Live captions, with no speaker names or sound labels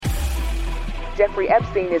Jeffrey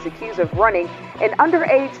Epstein is accused of running an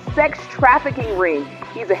underage sex trafficking ring.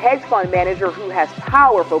 He's a hedge fund manager who has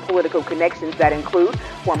powerful political connections that include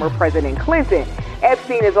former President Clinton.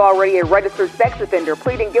 Epstein is already a registered sex offender,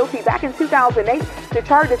 pleading guilty back in 2008 to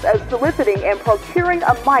charges of soliciting and procuring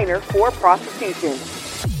a minor for prostitution.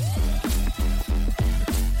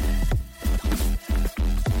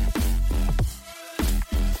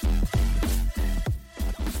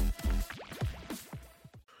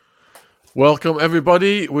 Welcome,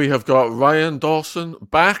 everybody. We have got Ryan Dawson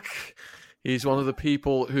back. He's one of the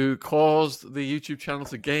people who caused the YouTube channel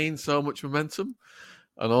to gain so much momentum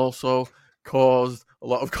and also caused a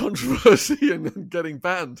lot of controversy and getting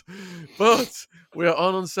banned. But we are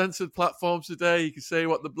on uncensored platforms today. He can say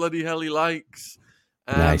what the bloody hell he likes.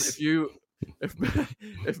 And nice.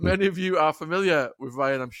 if many of you are familiar with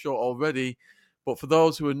Ryan, I'm sure already, but for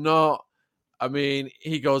those who are not, I mean,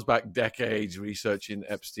 he goes back decades researching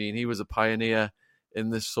Epstein. He was a pioneer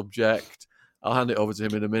in this subject. I'll hand it over to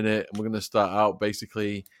him in a minute, and we're going to start out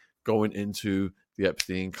basically going into the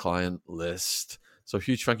Epstein client list. So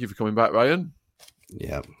huge thank you for coming back, Ryan.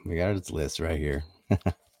 Yeah, we got his list right here.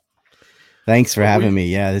 Thanks for having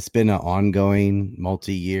me. Yeah, it's been an ongoing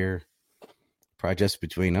multi-year project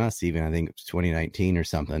between us. Even I think it was 2019 or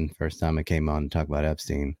something. First time I came on to talk about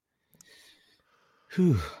Epstein.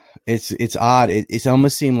 Whew. It's odd. It's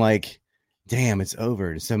almost seemed like, damn, it's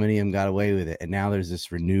over. So many of them got away with it. And now there's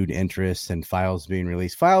this renewed interest and files being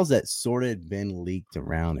released. Files that sort of had been leaked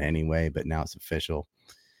around anyway, but now it's official.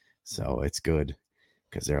 So it's good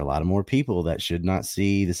because there are a lot of more people that should not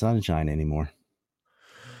see the sunshine anymore.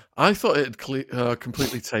 I thought it had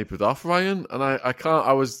completely tapered off, Ryan. And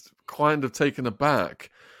I was kind of taken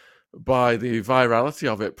aback by the virality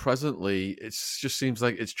of it presently. It just seems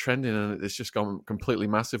like it's trending and it's just gone completely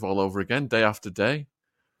massive all over again, day after day.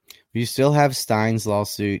 You still have Stein's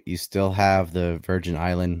lawsuit. You still have the Virgin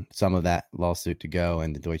Island, some of that lawsuit to go,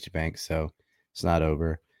 and the Deutsche Bank. So it's not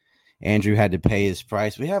over. Andrew had to pay his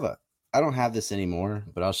price. I don't have this anymore,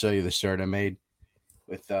 but I'll show you the shirt I made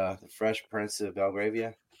with the Fresh Prince of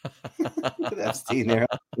Belgravia. Epstein there.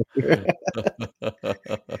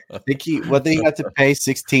 They had to pay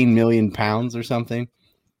 16 million pounds or something.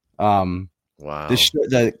 Wow.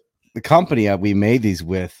 The company we made these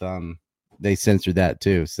with, they censored that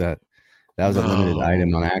too. So that was a limited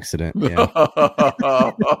item on accident. Yeah.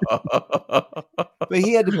 But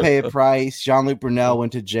he had to pay a price. Jean-Luc Brunel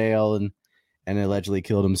went to jail and allegedly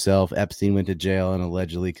killed himself. Epstein went to jail and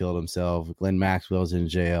allegedly killed himself. Glenn Maxwell's in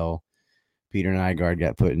jail. Peter Nygaard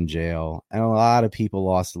got put in jail. And a lot of people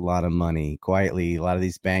lost a lot of money quietly. A lot of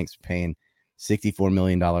these banks were paying $64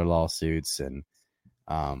 million lawsuits. And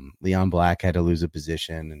Leon Black had to lose a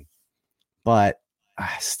position. But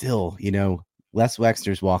still, Les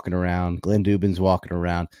Wexner's walking around. Glenn Dubin's walking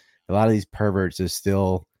around. A lot of these perverts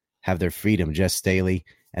still have their freedom, Jess Staley,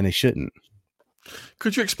 and they shouldn't.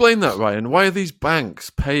 Could you explain that, Ryan? Why are these banks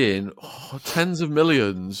paying tens of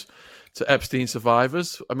millions to Epstein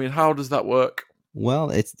survivors? I mean, how does that work? Well,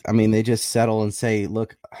 they just settle and say,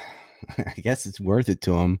 look, I guess it's worth it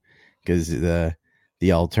to them because the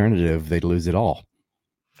alternative, they'd lose it all.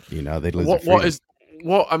 They'd lose what's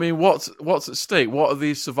at stake? What are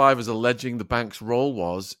these survivors alleging the bank's role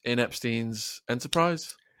was in Epstein's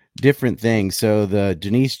enterprise? Different things. So the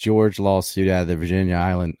Denise George lawsuit out of the Virgin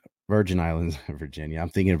Islands, Virginia. I'm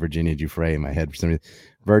thinking of Virginia Giuffre in my head for some reason.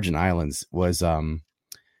 Virgin Islands was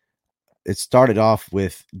it started off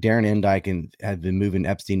with Darren Endyke had been moving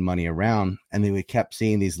Epstein money around, and they kept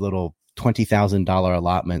seeing these little $20,000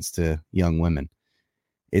 allotments to young women.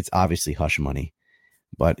 It's obviously hush money,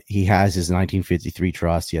 but he has his 1953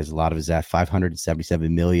 trust. He has a lot of his that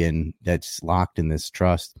 $577 million that's locked in this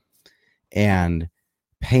trust, and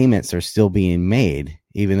payments are still being made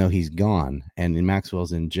even though he's gone, and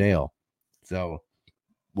Maxwell's in jail. So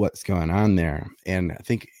what's going on there? And I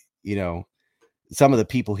think some of the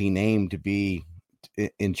people he named to be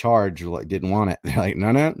in charge didn't want it. They're like, no,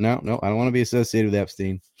 I don't want to be associated with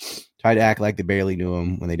Epstein. Tried to act like they barely knew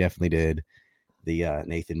him when they definitely did. The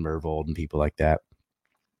Nathan Myhrvold and people like that.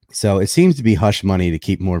 So it seems to be hush money to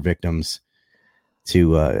keep more victims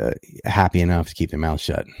to happy enough to keep their mouth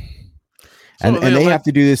shut. And they have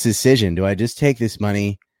to do this decision. Do I just take this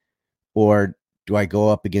money or do I go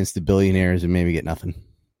up against the billionaires and maybe get nothing?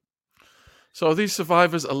 So are these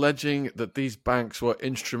survivors alleging that these banks were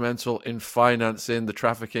instrumental in financing the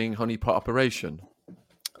trafficking honeypot operation?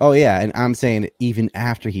 Oh, yeah. And I'm saying even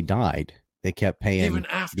after he died, they kept paying. Even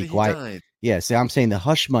after he died? Yeah. So I'm saying the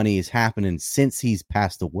hush money is happening since he's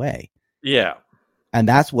passed away. Yeah. And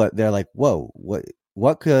that's what they're like, whoa,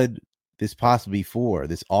 what could this possibly be for?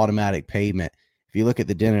 This automatic payment. If you look at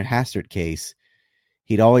the Denner Hastert case,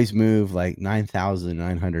 he'd always move like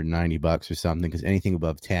 $9,990 or something, because anything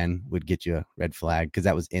above 10 would get you a red flag, because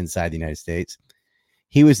that was inside the United States.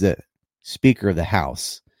 He was the Speaker of the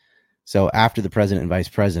House. So after the president and vice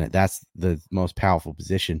president, that's the most powerful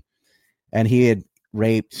position. And he had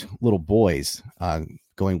raped little boys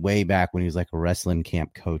going way back when he was like a wrestling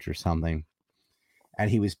camp coach or something. And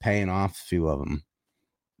he was paying off a few of them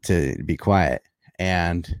to be quiet.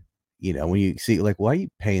 And, you know, when you see, like, why are you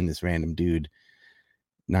paying this random dude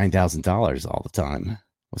 $9,000 all the time?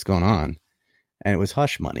 What's going on? And it was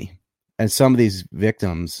hush money. And some of these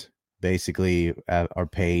victims basically are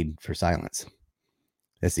paid for silence.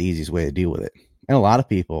 That's the easiest way to deal with it. And a lot of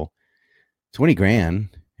people, 20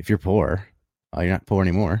 grand, if you're poor, you're not poor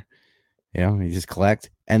anymore. You know, you just collect.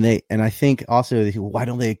 And I think also, why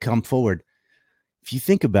don't they come forward? If you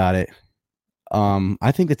think about it,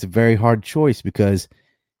 I think that's a very hard choice, because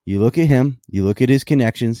you look at him, you look at his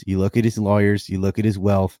connections, you look at his lawyers, you look at his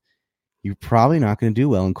wealth, you're probably not going to do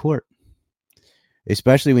well in court.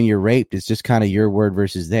 Especially when you're raped, it's just kind of your word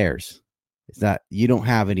versus theirs. It's not, you don't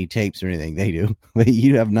have any tapes or anything. They do.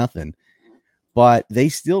 You have nothing. But they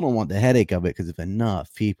still don't want the headache of it, because if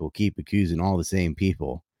enough people keep accusing all the same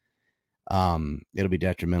people, it'll be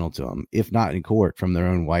detrimental to them, if not in court, from their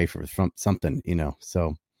own wife or from something, you know.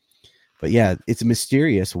 So, but yeah, it's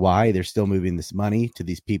mysterious why they're still moving this money to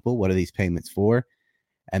these people. What are these payments for?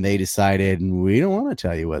 And they decided, we don't want to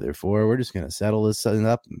tell you what they're for. We're just going to settle this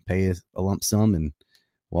up and pay a lump sum and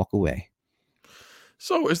walk away.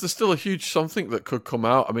 So is there still a huge something that could come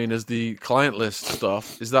out? I mean, is the client list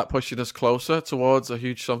stuff, is that pushing us closer towards a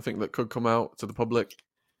huge something that could come out to the public?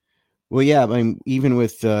 Well, yeah, I mean, even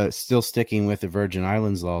with still sticking with the Virgin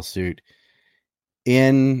Islands lawsuit,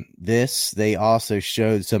 in this, they also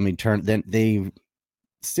showed some then they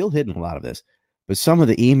still hidden a lot of this, but some of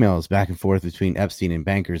the emails back and forth between Epstein and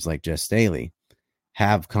bankers like Jess Staley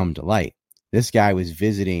have come to light. This guy was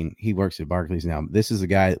visiting, he works at Barclays now. This is a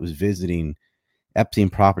guy that was visiting Epstein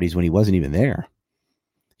properties when he wasn't even there.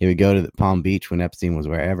 He would go to the Palm Beach when Epstein was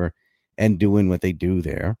wherever and doing what they do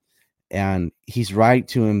there. And he's writing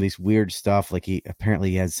to him these weird stuff. Like he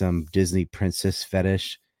apparently had some Disney princess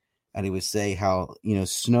fetish. And he would say how, you know,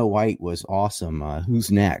 Snow White was awesome.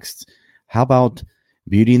 Who's next? How about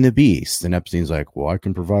Beauty and the Beast? And Epstein's like, well, I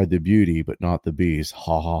can provide the beauty, but not the beast.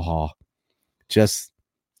 Ha, ha, ha. Just,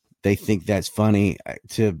 they think that's funny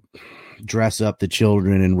to dress up the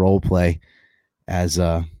children and role play as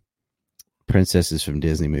princesses from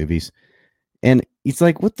Disney movies. And it's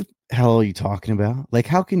like, what the hell are you talking about? Like,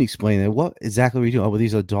 how can you explain that? What exactly are we doing? Oh, well,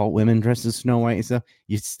 these adult women dressed as Snow White and stuff.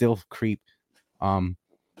 You still creep.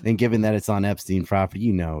 And given that it's on Epstein property,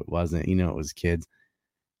 you know it wasn't. You know it was kids.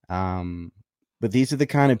 But these are the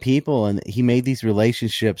kind of people, and he made these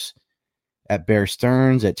relationships at Bear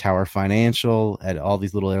Stearns, at Tower Financial, at all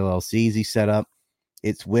these little LLCs he set up.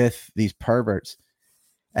 It's with these perverts.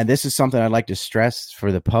 And this is something I'd like to stress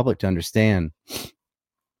for the public to understand.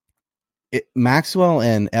 Maxwell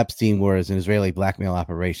and Epstein were an Israeli blackmail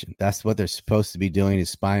operation. That's what they're supposed to be doing, is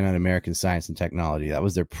spying on American science and technology. That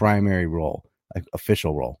was their primary role, like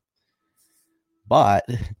official role. But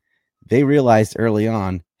they realized early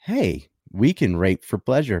on, hey, we can rape for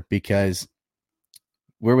pleasure because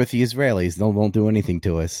we're with the Israelis. They won't do anything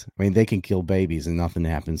to us. I mean, they can kill babies and nothing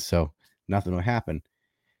happens. So nothing will happen.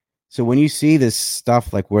 So when you see this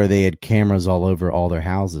stuff, like where they had cameras all over all their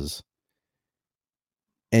houses,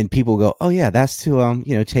 and people go, oh yeah, that's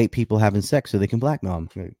to tape people having sex so they can blackmail them.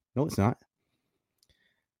 Like, no, it's not.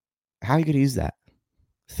 How are you going to use that?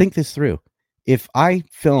 Think this through. If I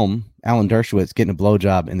film Alan Dershowitz getting a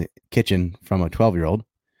blowjob in the kitchen from a 12-year-old,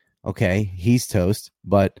 okay, he's toast,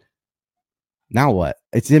 but now what?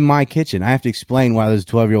 It's in my kitchen. I have to explain why there's a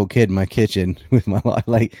 12-year-old kid in my kitchen with my life.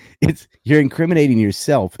 Like, you're incriminating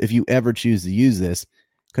yourself if you ever choose to use this,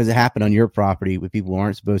 because it happened on your property with people who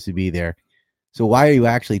aren't supposed to be there. So why are you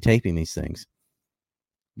actually taping these things?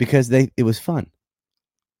 Because it was fun.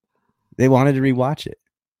 They wanted to rewatch it.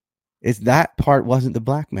 It's that part wasn't the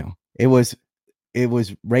blackmail. It was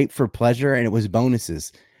rape for pleasure, and it was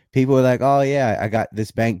bonuses. People were like, oh yeah, I got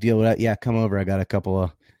this bank deal with that. Yeah, come over. I got a couple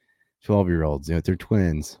of 12-year-olds. You know, they're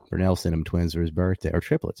twins. Burnell sent them twins for his birthday, or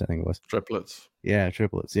triplets, I think it was. Triplets. Yeah,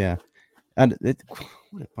 triplets. Yeah. And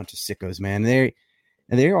what a bunch of sickos, man.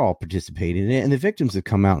 They're all participating in it. And the victims have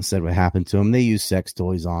come out and said what happened to them. They used sex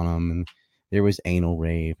toys on them, and there was anal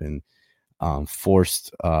rape and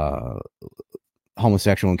forced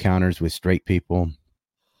homosexual encounters with straight people,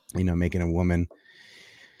 you know, making a woman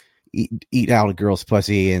eat out a girl's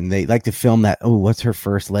pussy. And they like to film that, oh, what's her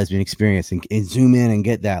first lesbian experience, and zoom in and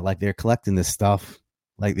get that. Like, they're collecting this stuff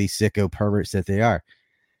like these sicko perverts that they are.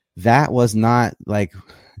 That was not like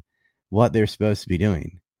what they're supposed to be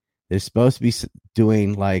doing. They're supposed to be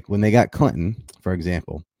doing like when they got Clinton, for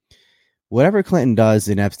example. Whatever Clinton does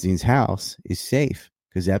in Epstein's house is safe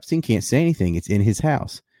because Epstein can't say anything. It's in his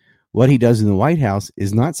house. What he does in the White House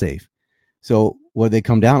is not safe. So what they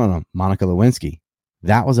come down on him? Monica Lewinsky.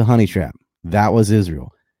 That was a honey trap. That was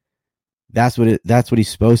Israel. That's what he's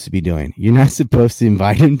supposed to be doing. You're not supposed to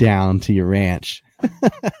invite him down to your ranch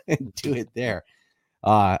and do it there.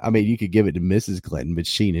 I mean, you could give it to Mrs. Clinton, but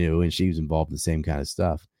she knew and she was involved in the same kind of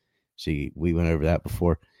stuff. We went over that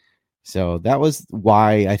before. So that was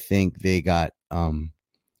why I think they got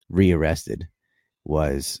rearrested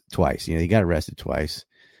was twice. You know, he got arrested twice.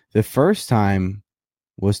 The first time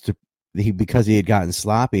was because he had gotten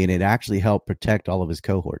sloppy, and it actually helped protect all of his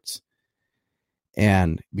cohorts.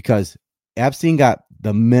 And because Epstein got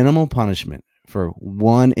the minimal punishment for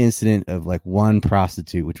one incident of like one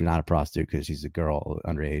prostitute, which was not a prostitute because she's a girl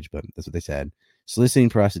underage, but that's what they said, soliciting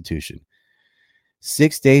prostitution.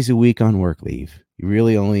 6 days a week on work leave. You're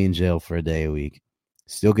really only in jail for a day a week.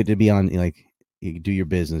 Still get to be on, like, you can do your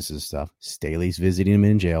business and stuff. Staley's visiting him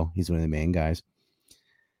in jail. He's one of the main guys.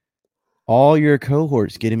 All your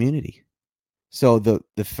cohorts get immunity. So the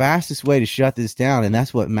fastest way to shut this down, and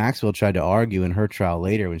that's what Maxwell tried to argue in her trial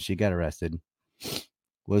later when she got arrested,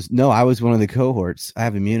 was, no, I was one of the cohorts. I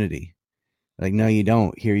have immunity. Like, no, you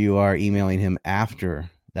don't. Here you are emailing him after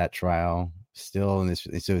that trial still in this.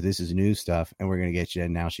 So this is new stuff, and we're going to get you.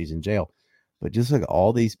 And now she's in jail. But just like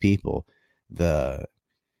all these people, the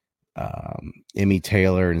Emmy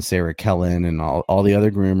Taylor and Sarah Kellen and all the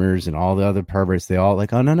other groomers and all the other perverts, they all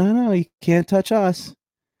like, oh, no, you can't touch us.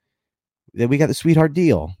 Then we got the sweetheart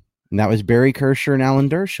deal. And that was Barry Kirscher and Alan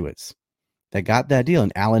Dershowitz that got that deal.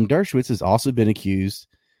 And Alan Dershowitz has also been accused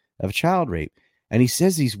of child rape. And he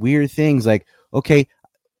says these weird things like, okay,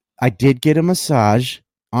 I did get a massage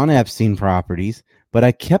on Epstein properties, but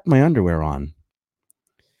I kept my underwear on.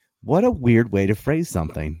 What a weird way to phrase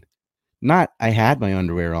something. Not I had my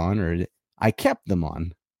underwear on or I kept them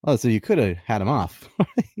on. Oh, so you could have had them off.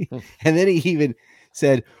 And then he even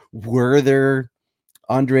said, were there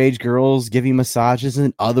underage girls giving massages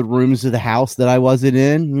in other rooms of the house that I wasn't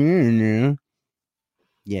in?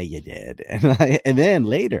 Yeah, you did. And then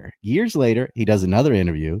later, years later, he does another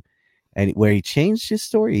interview and where he changed his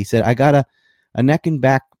story. He said, I got a neck and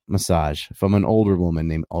back massage from an older woman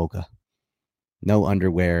named Olga. No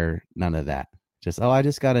underwear, none of that. I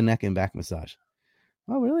just got a neck and back massage.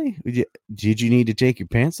 Oh, really? Did you need to take your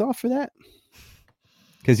pants off for that?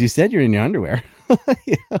 Because you said you're in your underwear.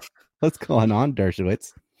 Yeah. What's going on,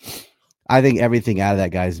 Dershowitz? I think everything out of that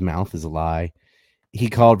guy's mouth is a lie. He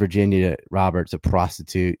called Virginia Roberts a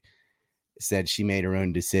prostitute, said she made her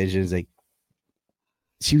own decisions. Like,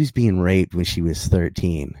 she was being raped when she was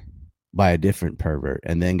 13 by a different pervert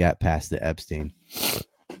and then got past the Epstein.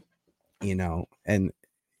 You know, and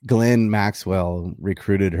Glenn Maxwell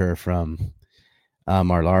recruited her from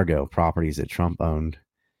Mar-a-Lago properties that Trump owned.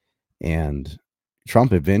 And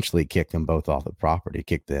Trump eventually kicked them both off the property,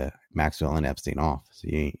 kicked the Maxwell and Epstein off. So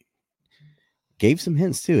he gave some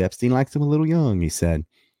hints too. Epstein likes him a little young, he said.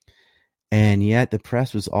 And yet the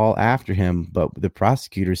press was all after him. But the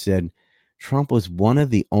prosecutor said Trump was one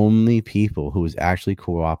of the only people who was actually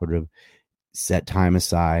cooperative, set time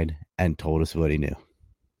aside, and told us what he knew.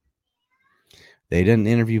 They didn't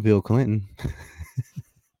interview Bill Clinton.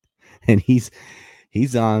 And he's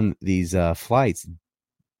on these flights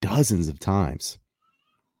dozens of times.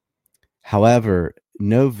 However,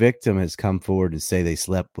 no victim has come forward to say they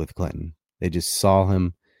slept with Clinton. They just saw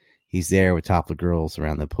him. He's there with topless girls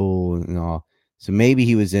around the pool and all. So maybe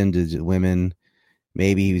he was into women.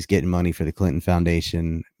 Maybe he was getting money for the Clinton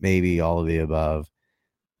Foundation. Maybe all of the above.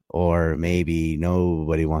 Or maybe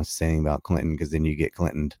nobody wants to say anything about Clinton because then you get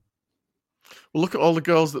Clintoned. Well, look at all the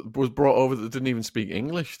girls that was brought over that didn't even speak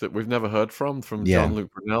English that we've never heard from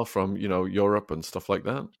Jean-Luc Brunel from, Europe and stuff like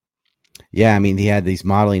that. Yeah, I mean, he had these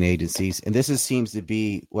modeling agencies, and this seems to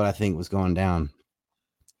be what I think was going down.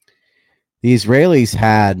 The Israelis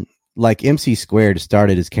had, like, MC Squared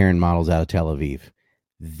started as Karen models out of Tel Aviv.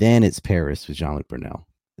 Then it's Paris with Jean-Luc Brunel.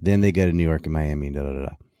 Then they go to New York and Miami.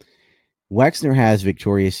 Wexner has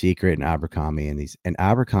Victoria's Secret and Abercrombie, and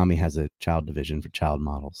Abercrombie has a child division for child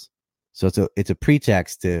models. So it's a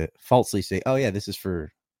pretext to falsely say, oh, yeah, this is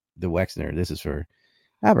for the Wexner. This is for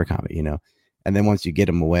Abercrombie, And then once you get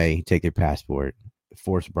them away, take their passport,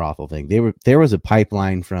 forced brothel thing. There was a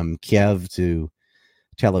pipeline from Kiev to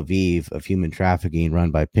Tel Aviv of human trafficking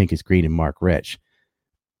run by Pincus Green and Mark Rich,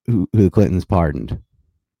 who the Clintons pardoned.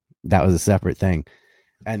 That was a separate thing.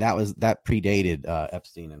 And that predated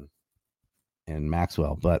Epstein and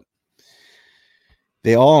Maxwell. But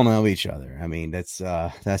They all know each other. I mean, that's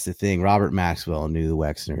the thing. Robert Maxwell knew the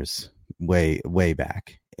Wexners way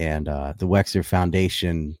back, and the Wexner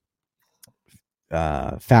Foundation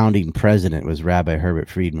founding president was Rabbi Herbert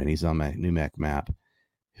Friedman. He's on my NUMEC map,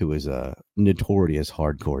 who was a notorious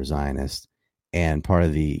hardcore Zionist and part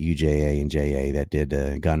of the UJA and JA that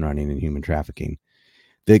did gun running and human trafficking.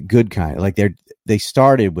 The good kind, like they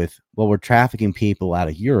started with, well, we're trafficking people out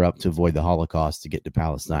of Europe to avoid the Holocaust to get to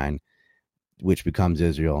Palestine, which becomes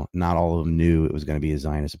Israel. Not all of them knew it was going to be a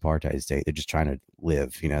Zionist apartheid state. They're just trying to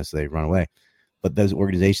live, so they run away. But those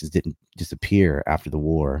organizations didn't disappear after the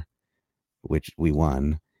war, which we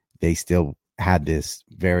won. They still had this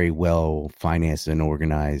very well financed and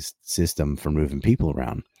organized system for moving people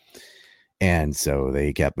around. And so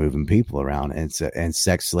they kept moving people around, and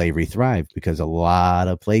sex slavery thrived because a lot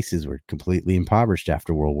of places were completely impoverished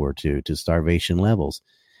after World War II to starvation levels.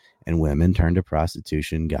 And women turned to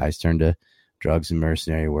prostitution, guys turned to drugs and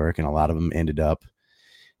mercenary work, and a lot of them ended up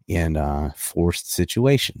in forced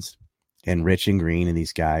situations. And Rich and Green and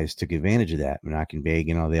these guys took advantage of that. Minnock and Big,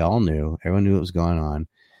 they all knew. Everyone knew what was going on.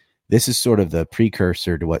 This is sort of the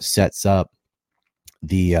precursor to what sets up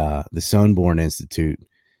the Sonneborn Institute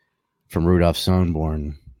from Rudolf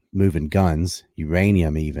Sonneborn, moving guns,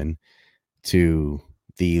 uranium even, to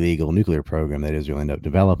the illegal nuclear program that Israel ended up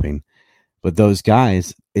developing. But those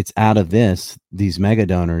guys, it's out of these mega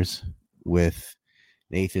donors with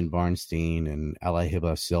Nathan Barnstein and Eli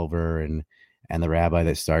Hibla Silver and the rabbi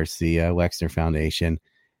that starts the Wexner Foundation,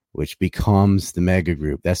 which becomes the mega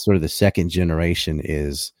group. That's sort of the second generation,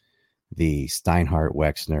 is the Steinhardt,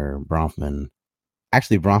 Wexner, Bronfman.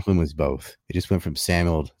 Actually, Bronfman was both. It just went from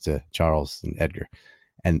Samuel to Charles and Edgar.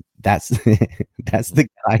 And that's the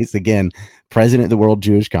guys, again, president of the World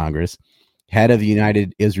Jewish Congress, head of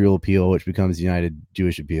United Israel Appeal, which becomes United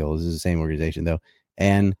Jewish Appeal. This is the same organization, though.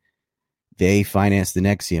 And they financed the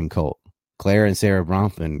Nexium cult. Claire and Sarah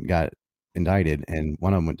Bronfman got indicted, and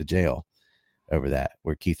one of them went to jail over that,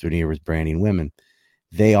 where Keith Raniere was branding women.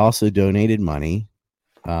 They also donated money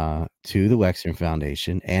to the Wexner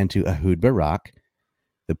Foundation and to Ehud Barak,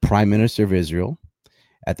 the Prime Minister of Israel,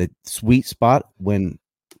 at the sweet spot when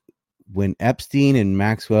Epstein and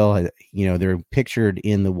Maxwell had, they're pictured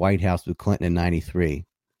in the White House with Clinton in 93.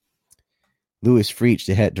 Louis Freach,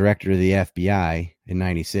 the head director of the FBI in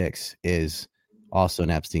 96, is also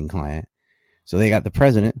an Epstein client. So they got the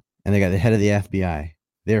president and they got the head of the FBI.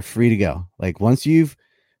 They're free to go. Like, once you've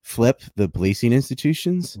flipped the policing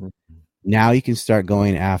institutions, now you can start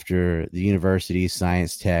going after the universities,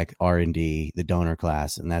 science, tech, R&D, the donor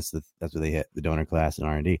class, and that's what they hit, the donor class and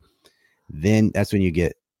R&D. Then that's when you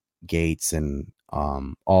get Gates and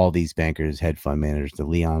all these bankers, hedge fund managers, the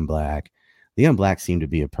Leon Black. Leon Black seemed to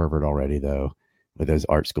be a pervert already, though, with those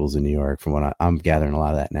art schools in New York. From what I'm gathering a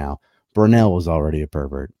lot of that now. Burnell was already a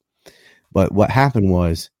pervert. But what happened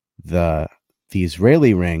was the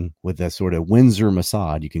Israeli ring with the sort of Windsor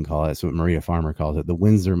Mossad, you can call it. That's what Maria Farmer calls it, the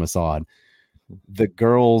Windsor Mossad. The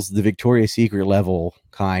girls, the Victoria's Secret level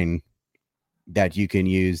kind that you can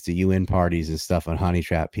use to UN parties and stuff on honey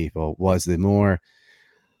trap people, was the more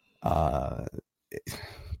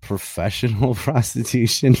professional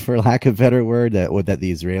prostitution, for lack of a better word, that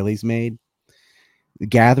the Israelis made.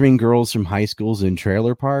 Gathering girls from high schools in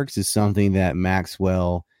trailer parks is something that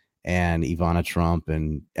Maxwell and Ivana Trump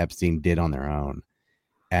and Epstein did on their own.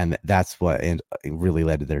 And that's what it really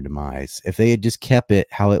led to their demise. If they had just kept it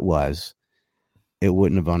how it was, it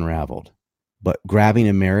wouldn't have unraveled. But grabbing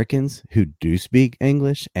Americans who do speak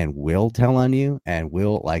English and will tell on you, and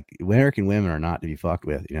will, like, American women are not to be fucked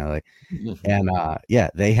with, and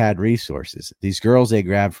they had resources. These girls they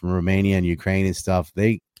grabbed from Romania and Ukraine and stuff,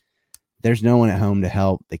 there's no one at home to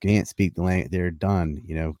help. They can't speak the language. They're done,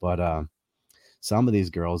 but some of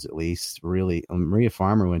these girls, at least, really, Maria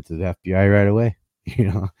Farmer went to the FBI right away,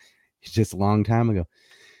 it's just a long time ago.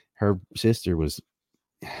 Her sister was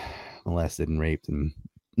molested and raped. And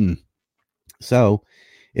so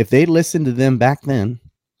if they'd listened to them back then,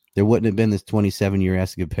 there wouldn't have been this 27-year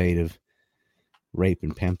escapade of rape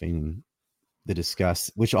and pimping and the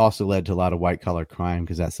disgust, which also led to a lot of white collar crime,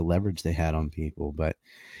 because that's the leverage they had on people. But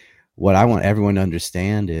what I want everyone to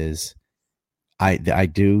understand is I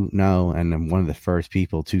do know, and I'm one of the first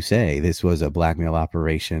people to say this was a blackmail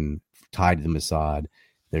operation tied to the Mossad.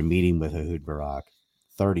 They're meeting with Ehud Barak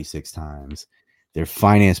 36 times. They're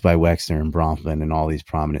financed by Wexner and Bronfman and all these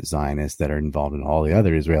prominent Zionists that are involved in all the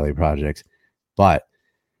other Israeli projects. But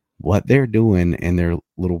what they're doing in their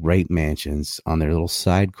little rape mansions on their little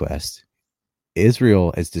side quest,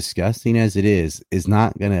 Israel, as disgusting as it is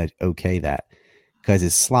not going to okay that, because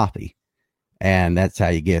it's sloppy. And that's how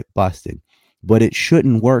you get busted. But it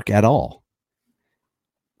shouldn't work at all.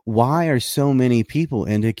 why are so many people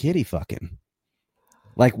into kitty fucking?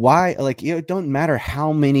 Like, why? Like, it don't matter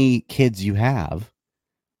how many kids you have.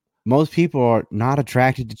 Most people are not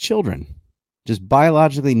attracted to children, just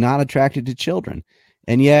biologically not attracted to children.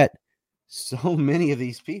 And yet, so many of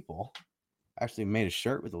these people actually made a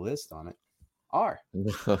shirt with a list on it. Are.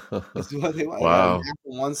 This is what they want. Wow.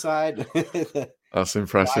 On one side, that's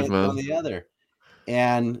impressive, man. On the other.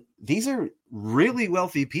 And these are really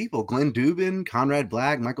wealthy people. Glenn Dubin, Conrad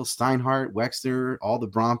Black, Michael Steinhardt, Wexler, all the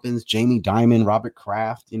Bromptons, Jamie Dimon, Robert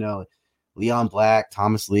Kraft, Leon Black,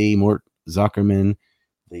 Thomas Lee, Mort Zuckerman,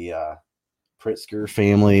 the Pritzker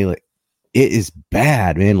family. Like, it is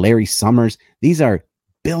bad, man. Larry Summers. These are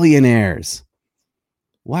billionaires.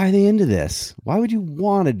 Why are they into this? Why would you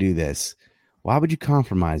want to do this? Why would you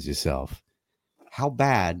compromise yourself? How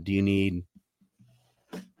bad do you need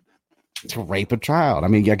to rape a child? I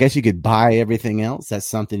mean, I guess you could buy everything else. That's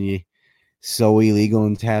something so illegal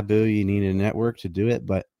and taboo. You need a network to do it.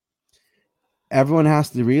 But everyone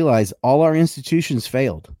has to realize all our institutions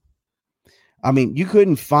failed. I mean, you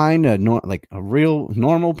couldn't find a real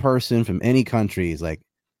normal person from any countries like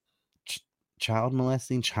child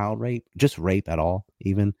molesting, child rape, just rape at all.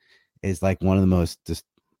 Even is like one of the most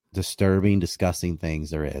disturbing, disgusting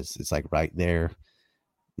things there is. It's like right there.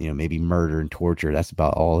 Maybe murder and torture. That's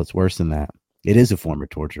about all. It's worse than that. It is a form of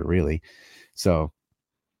torture, really. So,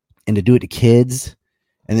 and to do it to kids,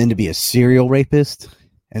 and then to be a serial rapist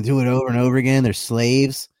and do it over and over again. They're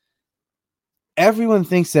slaves. Everyone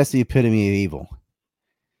thinks that's the epitome of evil,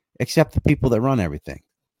 except the people that run everything.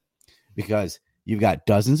 Because you've got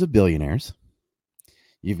dozens of billionaires.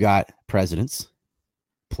 You've got presidents,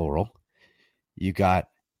 plural. You've got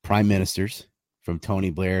prime ministers from Tony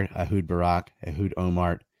Blair, Ehud Barak, Ehud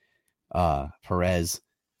Omar, Perez.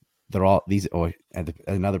 They're all these.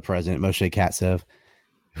 Another president, Moshe Katsav,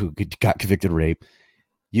 who got convicted of rape.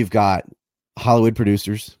 You've got Hollywood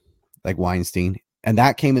producers like Weinstein, and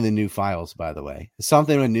that came in the new files, by the way.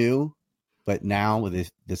 Something new, but now with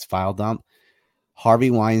this file dump,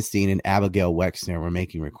 Harvey Weinstein and Abigail Wexner were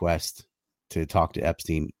making requests to talk to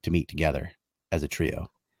Epstein to meet together as a trio.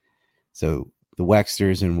 So the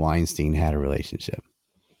Wexners and Weinstein had a relationship.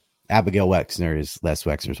 Abigail Wexner is Les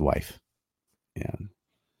Wexner's wife. Yeah.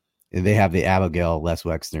 And they have the Abigail Les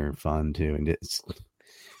Wexner fund too. And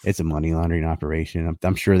it's a money laundering operation.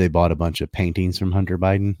 I'm sure they bought a bunch of paintings from Hunter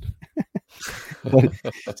Biden. So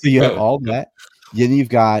you have all that. Then you've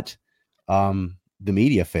got the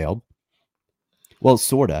media failed. Well,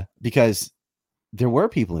 sorta, because there were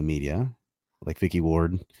people in media like Vicky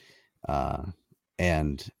Ward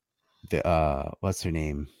and the what's her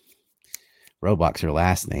name? Roblox, her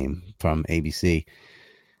last name, from ABC.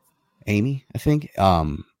 Amy, I think.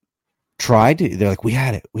 They're like, we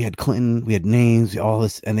had it. We had Clinton, we had names, all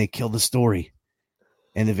this, and they killed the story.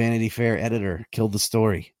 And the Vanity Fair editor killed the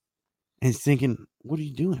story. And he's thinking, what are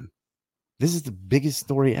you doing? This is the biggest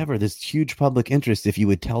story ever. There's huge public interest. If you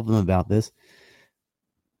would tell them about this.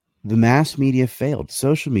 The mass media failed.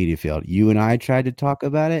 Social media failed. You and I tried to talk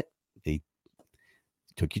about it. They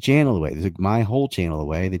took your channel away. They took my whole channel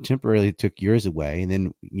away. They temporarily took yours away. And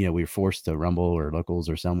then, we were forced to Rumble or Locals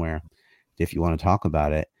or somewhere if you want to talk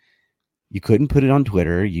about it. You couldn't put it on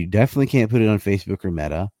Twitter. You definitely can't put it on Facebook or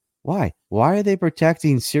Meta. Why? Why are they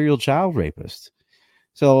protecting serial child rapists?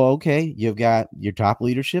 So, okay, you've got your top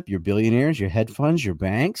leadership, your billionaires, your hedge funds, your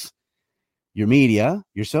banks, your media,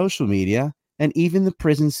 your social media, and even the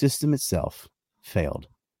prison system itself failed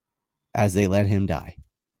as they let him die.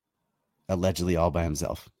 Allegedly all by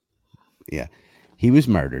himself. Yeah. He was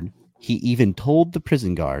murdered. He even told the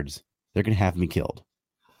prison guards they're going to have me killed.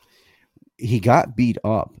 He got beat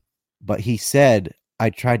up, but he said, I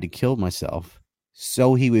tried to kill myself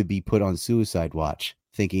so he would be put on suicide watch,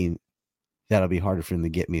 thinking that'll be harder for him to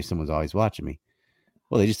get me if someone's always watching me.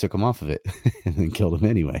 Well, they just took him off of it and then killed him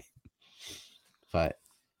anyway. But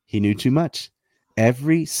he knew too much.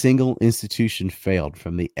 Every single institution failed,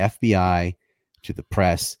 from the FBI to the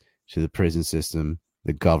press to the prison system,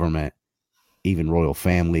 the government, even royal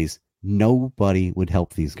families. Nobody would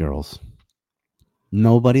help these girls.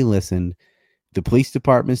 Nobody listened. The police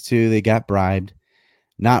departments too, they got bribed.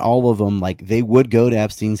 Not all of them. Like, they would go to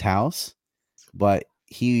Epstein's house, but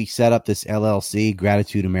he set up this LLC.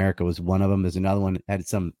 Gratitude America was one of them. There's another one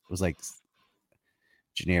that was like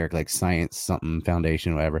generic, like Science something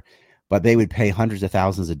Foundation, whatever. But they would pay hundreds of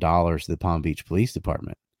thousands of dollars to the Palm Beach Police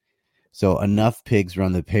Department. So enough pigs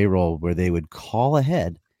run the payroll where they would call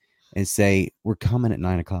ahead and say, we're coming at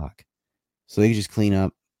 9:00. So they could just clean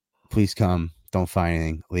up. Please come. Don't find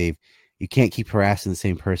anything. Leave. You can't keep harassing the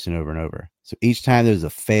same person over and over. So each time there was a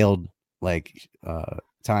failed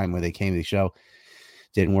time where they came to the show,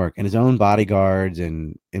 Didn't work. And his own bodyguards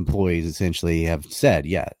and employees essentially have said,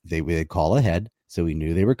 yeah, they would call ahead. So we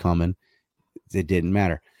knew they were coming. It didn't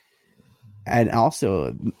matter. And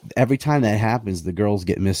also, every time that happens, the girls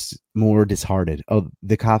get more disheartened. Oh,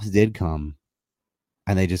 the cops did come.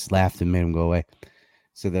 And they just laughed and made them go away.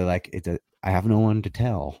 So they're like, I have no one to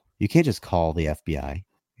tell. You can't just call the FBI.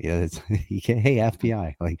 You can't, hey,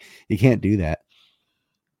 FBI. Like, you can't do that.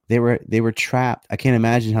 They were trapped. I can't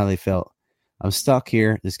imagine how they felt. I'm stuck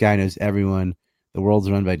here. This guy knows everyone. The world's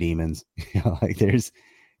run by demons. Like, there's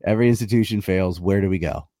every institution fails. Where do we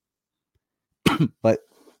go? But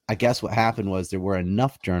I guess what happened was there were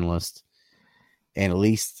enough journalists, and at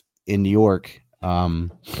least in New York,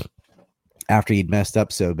 after he'd messed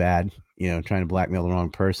up so bad, trying to blackmail the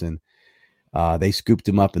wrong person, they scooped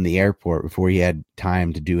him up in the airport before he had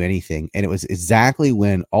time to do anything. And it was exactly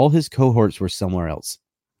when all his cohorts were somewhere else.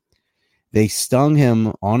 They stung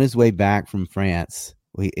him on his way back from France,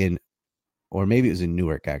 or maybe it was in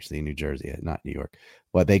Newark, actually, in New Jersey, not New York.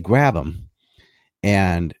 But they grab him,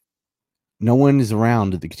 and no one is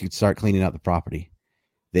around to start cleaning up the property.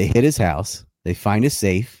 They hit his house. They find his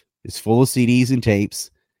safe. It's full of CDs and tapes,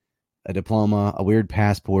 a diploma, a weird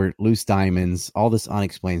passport, loose diamonds, all this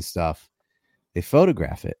unexplained stuff. They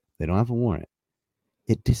photograph it. They don't have a warrant.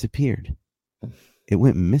 It disappeared. It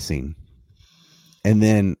went missing. And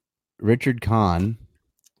then Richard Kahn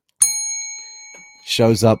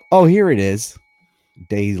shows up. Oh, here it is.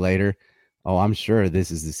 Days later. Oh, I'm sure this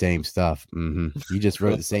is the same stuff. You just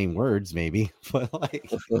wrote the same words, maybe. But like,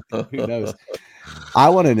 who knows? I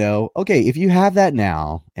want to know, okay, if you have that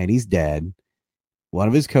now and he's dead, one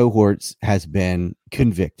of his cohorts has been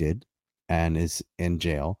convicted and is in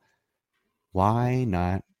jail, why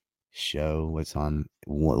not show what's on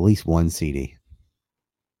at least one CD?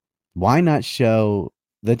 Why not show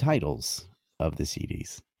the titles of the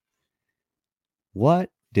CDs? What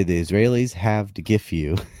did the Israelis have to give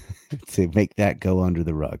you to make that go under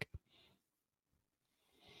the rug?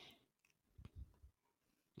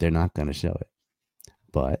 They're not going to show it.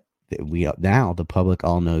 But now the public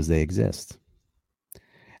all knows they exist.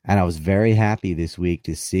 And I was very happy this week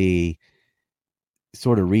to see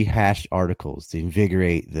sort of rehashed articles to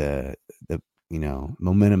invigorate the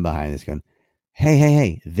momentum behind this, going,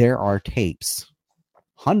 hey, there are tapes,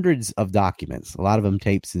 hundreds of documents, a lot of them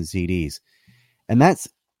tapes and CDs. And that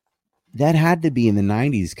had to be in the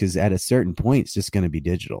 90s, because at a certain point, it's just going to be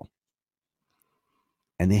digital.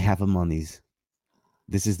 And they have them on these.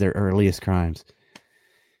 This is their earliest crimes.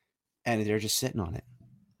 And they're just sitting on it.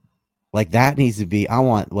 Like, that needs to be, I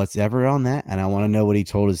want what's ever on that. And I want to know what he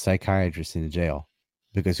told his psychiatrist in the jail.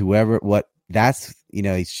 Because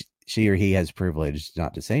she or he has privilege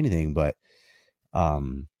not to say anything. But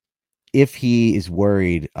if he is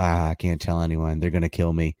worried, I can't tell anyone, they're going to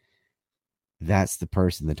kill me. That's the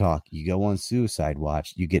person to talk. You go on suicide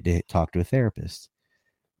watch, you get to talk to a therapist.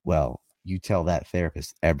 Well, you tell that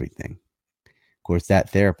therapist everything. Of course, that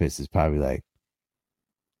therapist is probably like,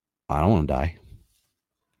 I don't want to die.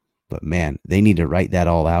 But man, they need to write that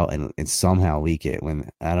all out and somehow leak it.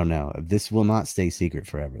 I don't know. This will not stay secret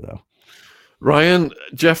forever, though. Ryan,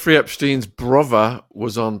 Jeffrey Epstein's brother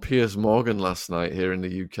was on Piers Morgan last night here in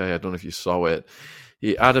the UK. I don't know if you saw it.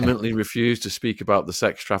 He adamantly refused to speak about the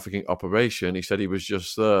sex trafficking operation. He said he was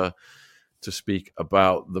just there to speak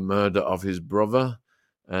about the murder of his brother.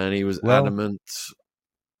 And he was adamant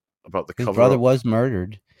about the cover-up. His brother was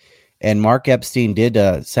murdered. And Mark Epstein did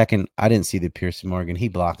a second. I didn't see the Piers Morgan. He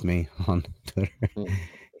blocked me on Twitter.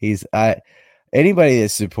 Anybody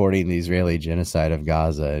that's supporting the Israeli genocide of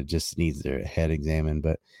Gaza just needs their head examined.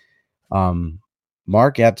 But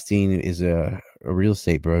Mark Epstein is a real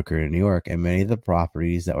estate broker in New York, and many of the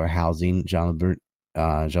properties that were housing Jean-Luc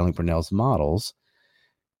Brunel's models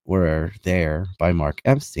were there by Mark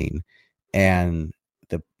Epstein. And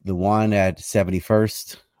the one at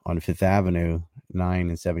 71st on Fifth Avenue, 9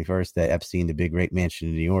 and 71st, that Epstein, the big rape mansion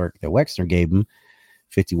in New York, that Wexner gave him,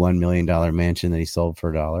 $51 million mansion that he sold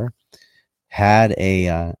for $1, had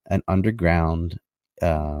an underground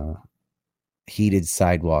heated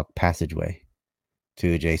sidewalk passageway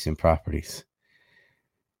to adjacent properties.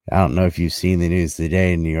 I don't know if you've seen the news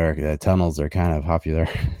today in New York. The tunnels are kind of popular.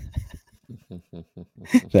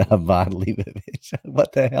 The Abad Leibovich.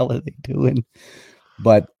 What the hell are they doing?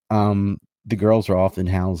 But the girls are often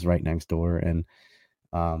housed right next door. And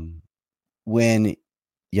when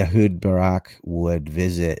Ehud Barak would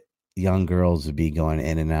visit, young girls would be going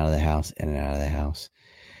in and out of the house, in and out of the house.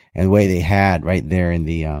 And the way they had right there in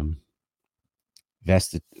the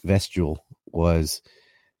vestibule was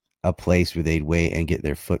a place where they'd wait and get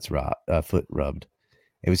their foot rubbed.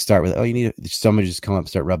 It would start with, you need someone just come up and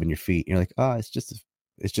start rubbing your feet. You're like, it's just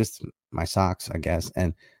it's just my socks, I guess.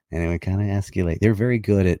 And it would kind of escalate. They're very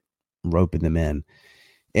good at roping them in.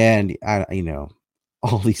 And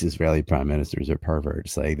all these Israeli prime ministers are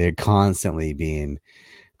perverts. Like, they're constantly being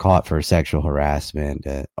caught for sexual harassment.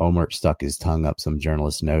 Omer stuck his tongue up some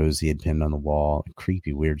journalist's nose he had pinned on the wall.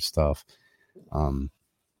 Creepy, weird stuff.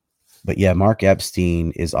 But yeah, Mark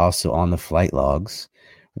Epstein is also on the flight logs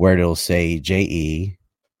where it'll say JEGMET.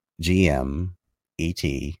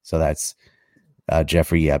 So that's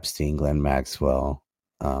Jeffrey Epstein, Glenn Maxwell,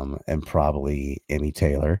 and probably Amy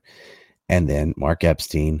Taylor. And then Mark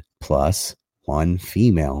Epstein plus one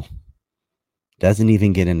female. Doesn't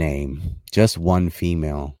even get a name. Just one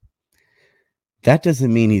female. That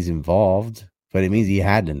doesn't mean he's involved, but it means he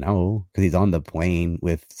had to know because he's on the plane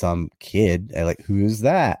with some kid. Like, who's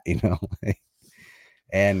that?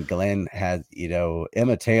 And Glenn has,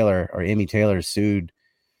 Amy Taylor sued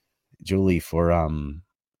Julie for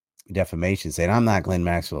defamation, saying, I'm not Glenn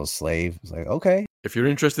Maxwell's slave. It's like, okay. If you're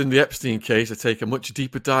interested in the Epstein case, I take a much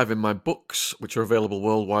deeper dive in my books, which are available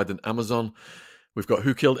worldwide on Amazon. We've got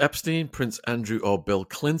Who Killed Epstein, Prince Andrew or Bill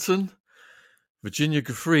Clinton. Virginia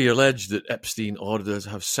Giuffre alleged that Epstein ordered her to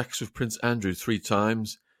have sex with Prince Andrew 3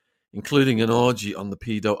 times, including an orgy on the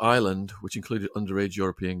pedo island, which included underage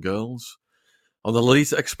European girls. On the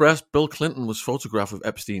Lolita Express, Bill Clinton was photographed with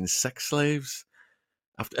Epstein's sex slaves.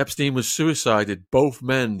 After Epstein was suicided, both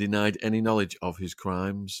men denied any knowledge of his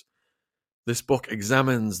crimes. This book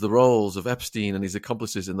examines the roles of Epstein and his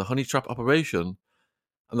accomplices in the honey trap operation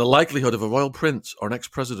and the likelihood of a royal prince or an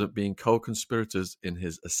ex-president being co-conspirators in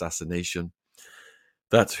his assassination.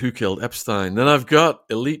 That's Who Killed Epstein. Then I've got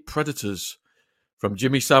Elite Predators, from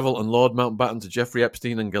Jimmy Savile and Lord Mountbatten to Jeffrey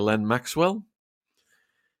Epstein and Ghislaine Maxwell.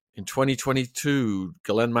 In 2022,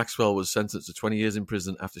 Ghislaine Maxwell was sentenced to 20 years in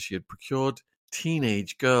prison after she had procured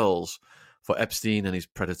teenage girls for Epstein and his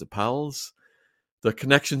predator pals. The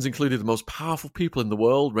connections included the most powerful people in the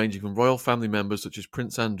world, ranging from royal family members such as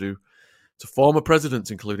Prince Andrew to former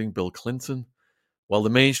presidents including Bill Clinton. While the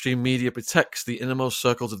mainstream media protects the innermost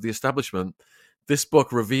circles of the establishment, this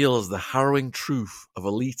book reveals the harrowing truth of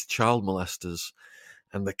elite child molesters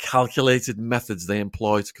and the calculated methods they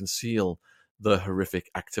employ to conceal their horrific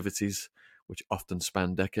activities, which often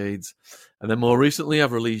span decades. And then more recently,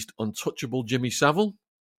 I've released Untouchable Jimmy Savile.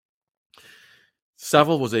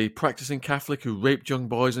 Savile was a practicing Catholic who raped young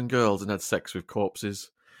boys and girls and had sex with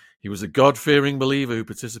corpses. He was a God-fearing believer who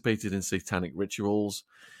participated in satanic rituals.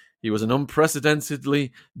 He was an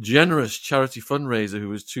unprecedentedly generous charity fundraiser who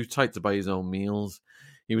was too tight to buy his own meals.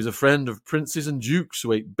 He was a friend of princes and dukes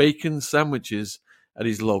who ate bacon sandwiches at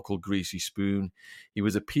his local Greasy Spoon. He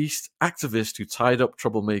was a peace activist who tied up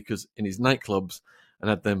troublemakers in his nightclubs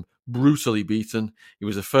and had them brutally beaten. He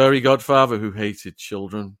was a furry godfather who hated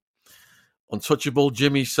children. Untouchable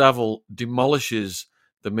Jimmy Savile demolishes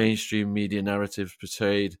the mainstream media narratives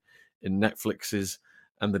portrayed in Netflix's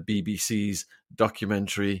and the BBC's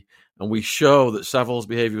documentary, and we show that Savile's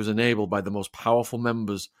behaviour was enabled by the most powerful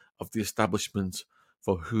members of the establishment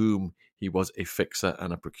for whom he was a fixer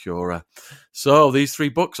and a procurer. So these 3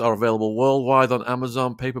 books are available worldwide on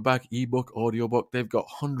Amazon, paperback, ebook, audiobook. They've got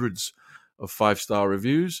hundreds of 5-star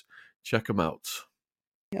reviews. Check them out.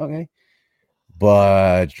 Okay.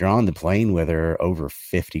 But you're on the plane with her over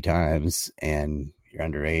 50 times and you're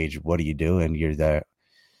underage. What are you doing? You're the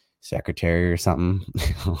secretary or something.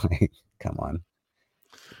 Like, come on.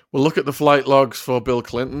 Well, look at the flight logs for Bill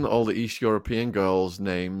Clinton, all the East European girls'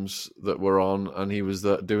 names that were on, and he was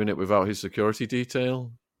doing it without his security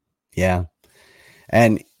detail. Yeah.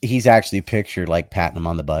 And he's actually pictured like patting them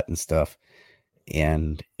on the butt and stuff.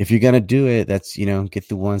 And if you're going to do it, that's, get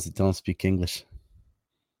the ones that don't speak English.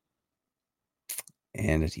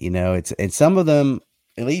 And, and some of them,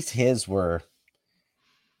 at least his were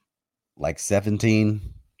like 17.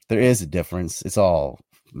 There is a difference. It's all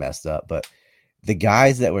messed up, but the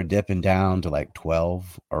guys that were dipping down to like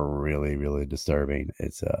 12 are really, really disturbing.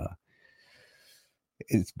 It's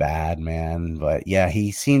bad, man. But yeah,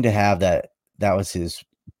 he seemed to have that was his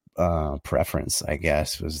preference, I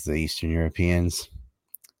guess, was the Eastern Europeans.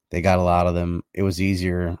 They got a lot of them. It was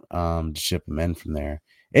easier to ship them in from there.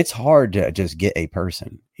 It's hard to just get a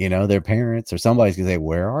person, their parents or somebody's gonna say,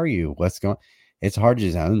 where are you? What's going on? It's hard to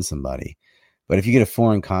just own somebody. But if you get a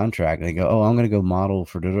foreign contract and they go, oh, I'm going to go model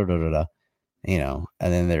for and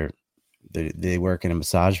then they work in a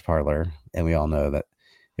massage parlor, and we all know that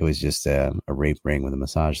it was just a rape ring with a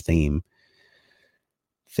massage theme.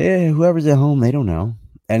 Whoever's at home, they don't know.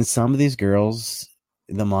 And some of these girls,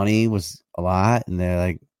 the money was a lot, and they're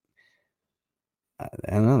like, I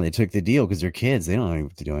don't know, they took the deal because they're kids. They don't know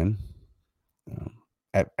what they're doing.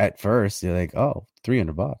 At first, they're like, oh,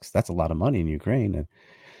 $300. That's a lot of money in Ukraine. And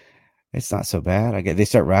It's not so bad. They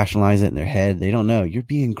start rationalizing it in their head. They don't know. You're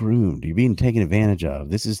being groomed. You're being taken advantage of.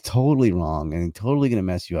 This is totally wrong and totally going to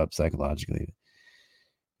mess you up psychologically.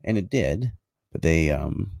 And it did, but they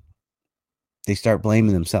start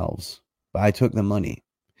blaming themselves. But I took the money.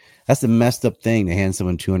 That's the messed up thing, to hand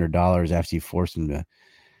someone $200 after you force them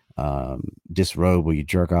to disrobe, where you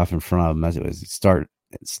jerk off in front of them. As it was, start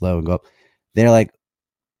slow and go up. They're like,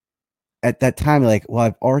 at that time, like, well,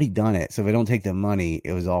 I've already done it. So if I don't take the money,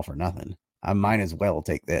 it was all for nothing. I might as well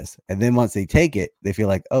take this. And then once they take it, they feel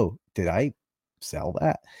like, oh, did I sell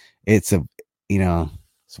that? It's it's the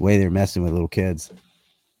way they're messing with little kids.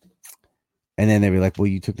 And then they were like, well,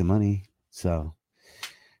 you took the money. So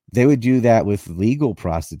they would do that with legal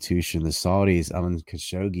prostitution. The Saudis, Alan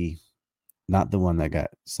Khashoggi, not the one that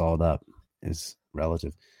got sawed up, his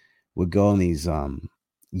relative, would go on these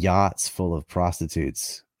yachts full of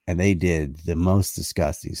prostitutes. And they did the most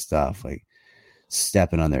disgusting stuff, like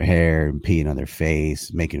stepping on their hair and peeing on their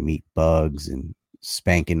face, making them eat bugs and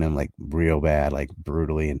spanking them like real bad, like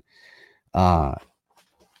brutally. And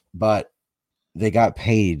but they got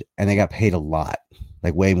paid, and they got paid a lot,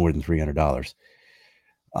 like way more than $300,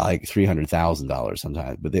 like $300,000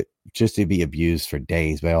 sometimes. But just to be abused for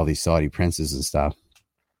days by all these Saudi princes and stuff.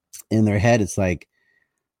 In their head, it's like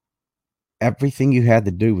everything you had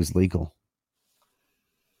to do was legal.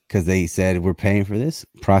 Because they said, we're paying for this.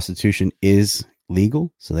 Prostitution is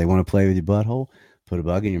legal. So they want to play with your butthole, put a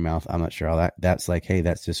bug in your mouth. I'm not sure how that's like, hey,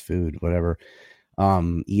 that's just food, whatever.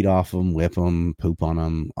 Eat off them, whip them, poop on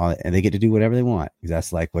them. And they get to do whatever they want. Because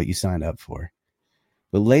that's like what you signed up for.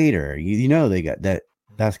 But later, they got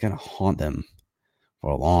that's going to haunt them for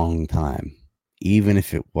a long time, even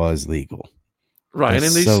if it was legal. Right.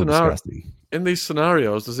 That's and disgusting. In these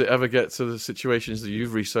scenarios, does it ever get to the situations that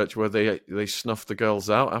you've researched where they snuff the girls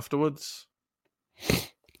out afterwards?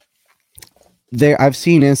 I've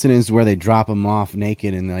seen incidents where they drop them off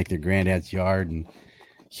naked in like their granddad's yard and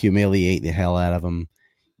humiliate the hell out of them.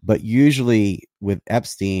 But usually with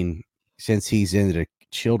Epstein, since he's into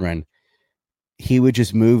children, he would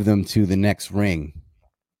just move them to the next ring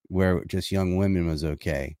where just young women was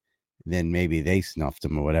okay. Then maybe they snuffed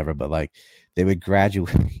them or whatever. But like they would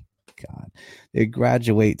graduate. God, they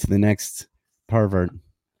graduate to the next pervert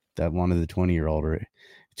that wanted the 20-year-old or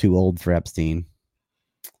too old for Epstein.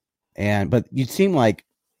 But you'd seem like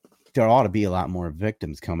there ought to be a lot more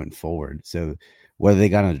victims coming forward. So whether they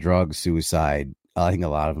got on drugs, suicide, I think a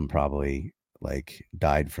lot of them probably like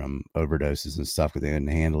died from overdoses and stuff because they couldn't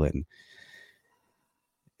handle it. And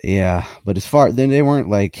yeah, but then they weren't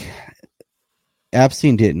like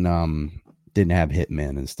Epstein didn't have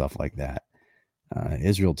hitmen and stuff like that.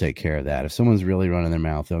 Israel take care of that. If someone's really running their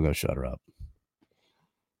mouth, they'll go shut her up.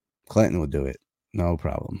 Clinton would do it. No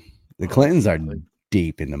problem. The Clintons are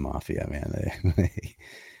deep in the mafia, man.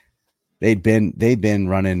 They'd been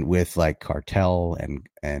running with like cartel and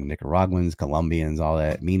Nicaraguans, Colombians, all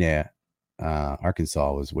that. Mina,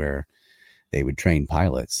 Arkansas was where they would train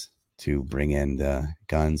pilots to bring in the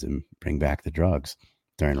guns and bring back the drugs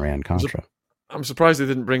during Iran-Contra. I'm surprised they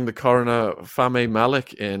didn't bring the coroner Fahmy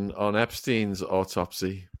Malik in on Epstein's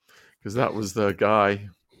autopsy, because that was the guy.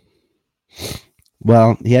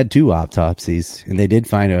 Well, he had 2 autopsies, and they did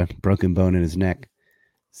find a broken bone in his neck.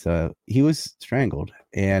 So he was strangled.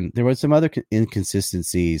 And there were some other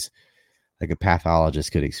inconsistencies, like a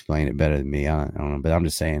pathologist could explain it better than me. I don't know, but I'm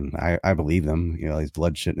just saying, I believe them. His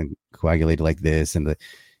blood shouldn't have coagulated like this, and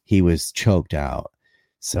he was choked out.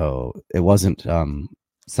 So it wasn't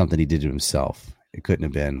something he did to himself. It couldn't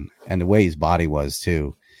have been. And the way his body was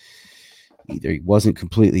too, either he wasn't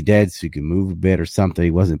completely dead so he could move a bit or something.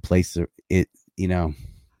 He wasn't placed. It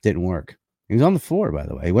didn't work. He was on the floor, by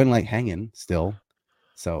the way. He wasn't like hanging still.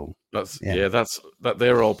 So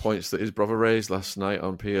they're all points that his brother raised last night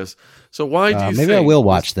on Pierce. So why do you maybe I will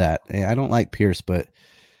watch that? I don't like Pierce, but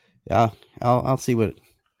yeah, I'll see what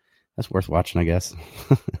that's worth watching, I guess.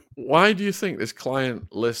 Why do you think this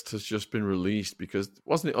client list has just been released? Because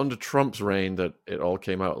wasn't it under Trump's reign that it all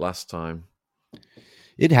came out last time?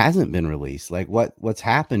 It hasn't been released. Like what's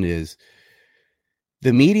happened is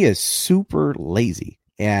the media is super lazy,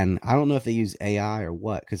 and I don't know if they use AI or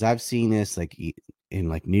what, because I've seen this like in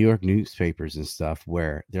like New York newspapers and stuff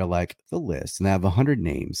where they're like the list and they have 100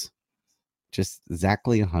 names, just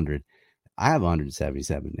exactly 100. I have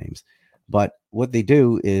 177 names, but what they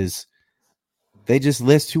do is they just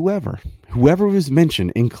list whoever was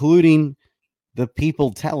mentioned, including the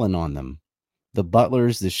people telling on them, the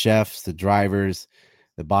butlers, the chefs, the drivers,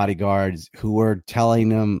 the bodyguards who were telling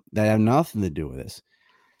them that have nothing to do with this.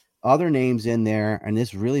 Other names in there, and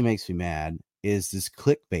this really makes me mad, is this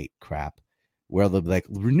clickbait crap where they'll be like,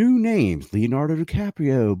 new names, Leonardo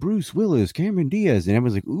DiCaprio, Bruce Willis, Cameron Diaz. And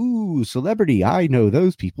everyone's like, ooh, celebrity. I know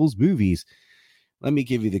those people's movies. Let me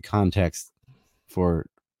give you the context for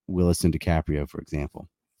Willis and DiCaprio, for example.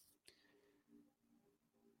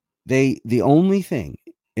 The only thing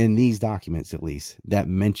in these documents, at least, that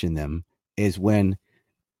mention them is when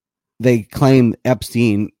they claim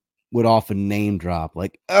Epstein would often name drop,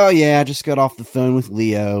 like, oh yeah, I just got off the phone with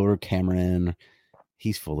Leo or Cameron.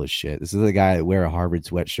 He's full of shit. This is the guy that wear a Harvard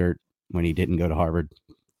sweatshirt when he didn't go to Harvard.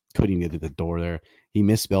 Couldn't get to the door there. He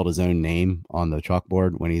misspelled his own name on the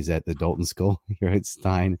chalkboard when he's at the Dalton School. He wrote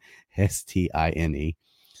Stein, Stine.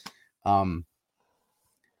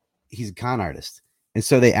 He's a con artist. And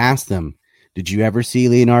so they asked them, did you ever see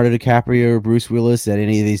Leonardo DiCaprio or Bruce Willis at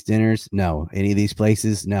any of these dinners? No. Any of these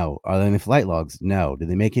places? No. Are they in the flight logs? No. Did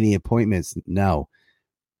they make any appointments? No.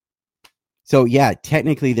 So, yeah,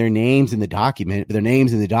 technically their names in the document, but their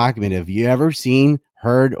names in the document, have you ever seen,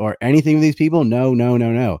 heard, or anything of these people? No.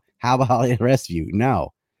 How about the rest of you?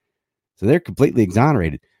 No. So they're completely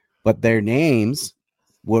exonerated. But their names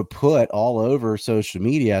were put all over social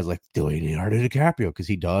media as like Leonardo DiCaprio, because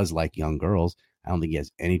he does like young girls. I don't think he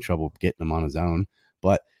has any trouble getting them on his own,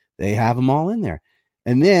 but they have them all in there.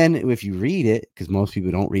 And then if you read it, because most people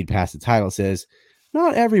don't read past the title, it says,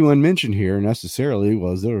 not everyone mentioned here necessarily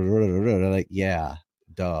was like, yeah,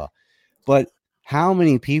 duh. But how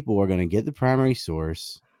many people are going to get the primary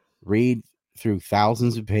source, read through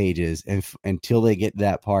thousands of pages and until they get to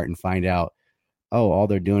that part and find out, oh, all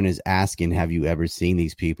they're doing is asking, have you ever seen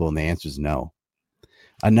these people? And the answer is no.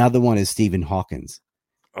 Another one is Stephen Hawkins.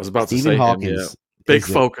 I was about to say Hawkins. Him, yeah. Big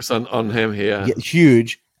focus on him here. Yeah,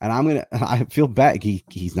 huge. And I feel bad.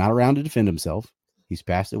 He's not around to defend himself. He's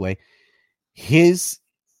passed away. His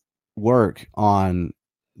work on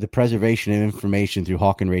the preservation of information through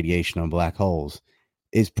Hawking radiation on black holes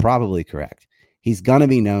is probably correct. He's going to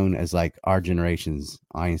be known as like our generation's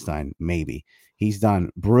Einstein, maybe. He's done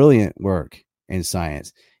brilliant work in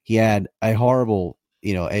science. He had a horrible,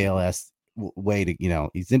 ALS way to,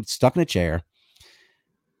 he's stuck in a chair.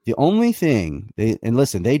 The only thing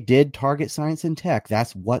they did target science and tech.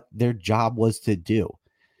 That's what their job was to do.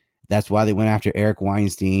 That's why they went after Eric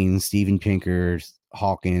Weinstein, Steven Pinker,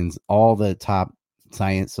 Hawkins, all the top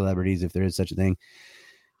science celebrities, if there is such a thing.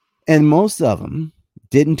 And most of them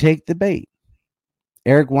didn't take the bait.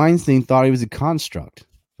 Eric Weinstein thought he was a construct,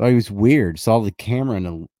 thought he was weird, saw the camera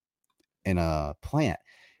in a plant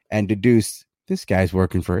and deduced this guy's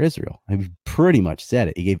working for Israel. He pretty much said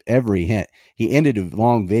it. He gave every hint. He ended a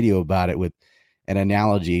long video about it with an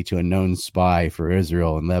analogy to a known spy for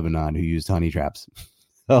Israel and Lebanon who used honey traps.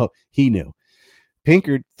 So he knew.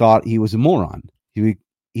 Pinker thought he was a moron.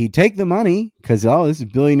 He'd take the money because, this is a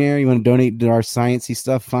billionaire. You want to donate to our sciencey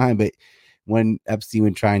stuff? Fine. But when Epstein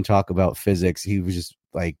would try and talk about physics, he would just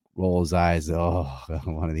like roll his eyes. Oh,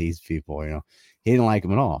 one of these people, he didn't like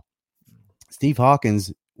him at all. Steve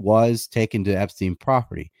Hawkins was taken to Epstein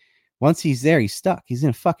property. Once he's there, he's stuck. He's in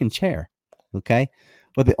a fucking chair. Okay.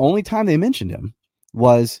 But the only time they mentioned him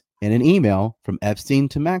was in an email from Epstein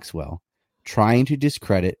to Maxwell trying to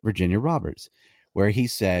discredit Virginia Roberts, where he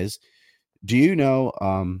says, do you know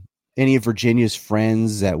any of Virginia's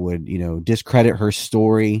friends that would, discredit her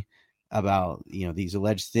story about, these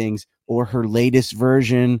alleged things, or her latest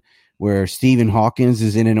version where Stephen Hawkins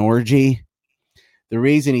is in an orgy? The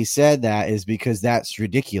reason he said that is because that's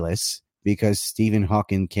ridiculous, because Stephen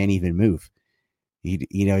Hawking can't even move.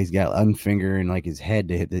 He's got one finger in like his head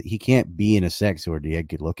to hit he can't be in a sex orgy. I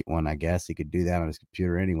could look at one, I guess. He could do that on his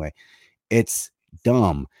computer anyway. It's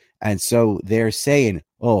dumb. And so they're saying,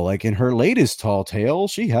 like in her latest tall tale,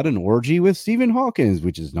 she had an orgy with Stephen Hawkins,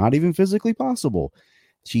 which is not even physically possible.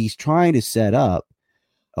 She's trying to set up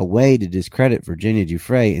a way to discredit Virginia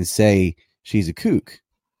Giuffre and say she's a kook.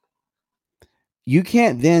 You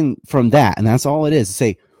can't then, from that, and that's all it is,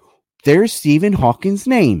 say, there's Stephen Hawking's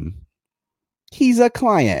name. He's a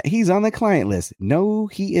client. He's on the client list. No,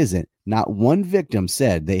 he isn't. Not one victim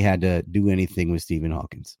said they had to do anything with Stephen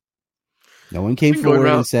Hawkins. No one came forward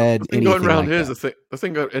and said anything going around like that. The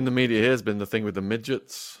thing in the media here has been the thing with the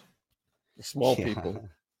midgets, the small people.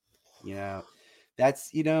 Yeah,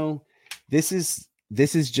 that's, This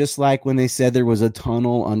is just like when they said there was a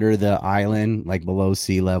tunnel under the island, like below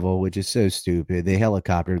sea level, which is so stupid. They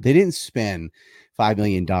didn't spend $5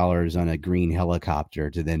 million on a green helicopter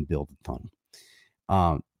to then build the tunnel.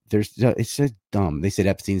 It's just dumb. They said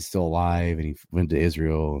Epstein's still alive and he went to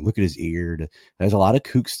Israel. Look at his ear. There's a lot of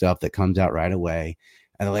kook stuff that comes out right away.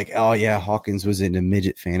 And they're like, oh yeah, Hawkins was into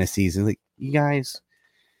midget fantasies. And like, you guys,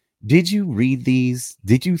 did you read these?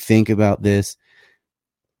 Did you think about this?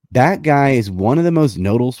 That guy is one of the most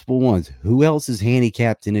noticeable ones. Who else is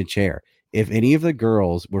handicapped in a chair? If any of the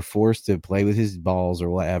girls were forced to play with his balls or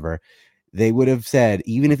whatever, they would have said,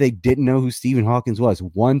 even if they didn't know who Stephen Hawking was,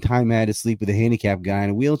 one time I had to sleep with a handicapped guy in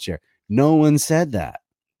a wheelchair. No one said that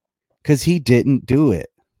because he didn't do it.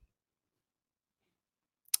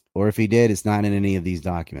 Or if he did, it's not in any of these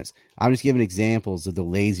documents. I'm just giving examples of the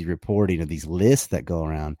lazy reporting of these lists that go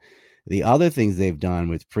around. The other things they've done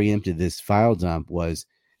with preempted this file dump was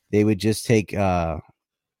they would just take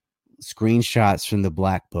screenshots from the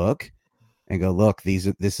black book and go, look, this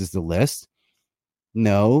is the list.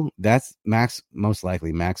 No, that's most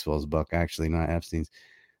likely Maxwell's book, actually, not Epstein's.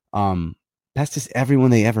 That's just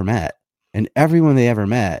everyone they ever met. And everyone they ever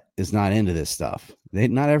met is not into this stuff.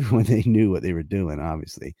 Not everyone they knew what they were doing,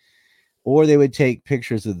 obviously. Or they would take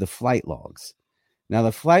pictures of the flight logs. Now,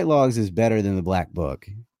 the flight logs is better than the black book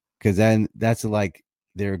because then that's like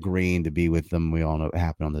they're agreeing to be with them. We all know what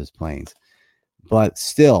happened on those planes. But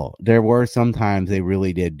still, there were some times they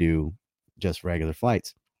really did do just regular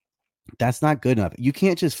flights. That's not good enough. You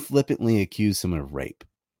can't just flippantly accuse someone of rape.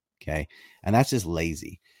 Okay. And that's just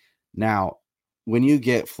lazy. Now, when you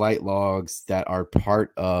get flight logs that are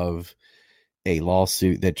part of a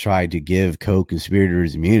lawsuit that tried to give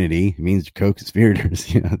co-conspirators immunity, it means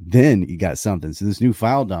co-conspirators, then you got something. So this new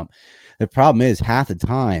file dump, the problem is half the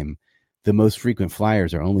time, the most frequent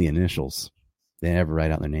flyers are only initials. They never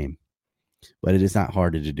write out their name. But it is not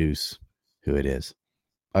hard to deduce who it is.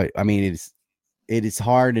 I mean, it is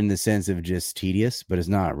hard in the sense of just tedious, but it's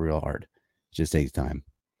not real hard. It just takes time.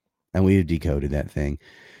 And we've decoded that thing.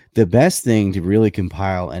 The best thing to really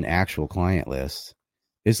compile an actual client list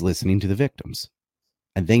is listening to the victims.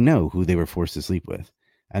 And they know who they were forced to sleep with.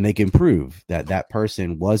 And they can prove that that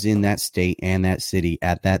person was in that state and that city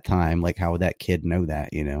at that time. Like, how would that kid know that,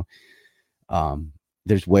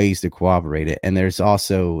 There's ways to corroborate it. And there's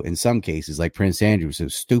also, in some cases, like Prince Andrew was so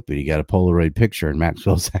stupid, he got a Polaroid picture in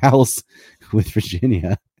Maxwell's house with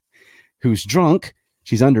Virginia, who's drunk.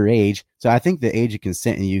 She's underage. So I think the age of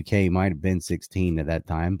consent in the UK might have been 16 at that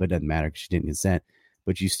time, but it doesn't matter because she didn't consent.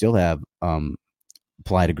 But you still have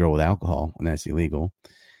plied a girl with alcohol, and that's illegal.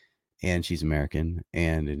 And she's American,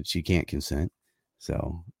 and she can't consent.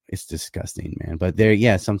 So it's disgusting, man. But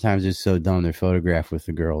sometimes it's so dumb. They're photographed with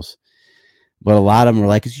the girls. But a lot of them are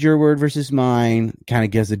like, it's your word versus mine. Kind of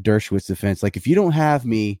gives a Dershowitz defense. Like, if you don't have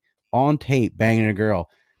me on tape banging a girl,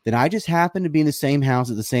 then I just happened to be in the same house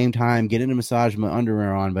at the same time, getting a massage with my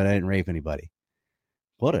underwear on, but I didn't rape anybody.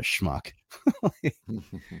 What a schmuck.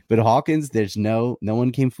 But Hawkins, there's no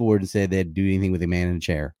one came forward and said they'd do anything with a man in a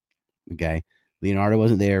chair. Okay. Leonardo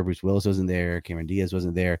wasn't there. Bruce Willis wasn't there. Cameron Diaz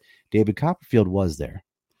wasn't there. David Copperfield was there.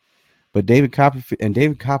 But David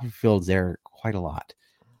Copperfield's there quite a lot.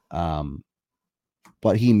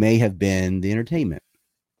 But he may have been the entertainment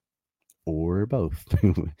or both.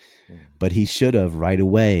 But he should have right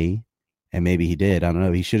away, and maybe he did. I don't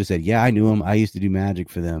know. He should have said, yeah, I knew him. I used to do magic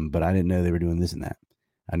for them, but I didn't know they were doing this and that.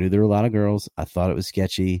 I knew there were a lot of girls. I thought it was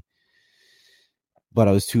sketchy, but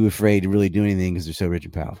I was too afraid to really do anything because they're so rich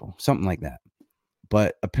and powerful. Something like that.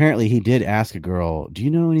 But apparently he did ask a girl, do you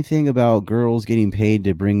know anything about girls getting paid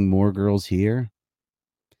to bring more girls here?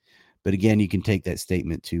 But again, you can take that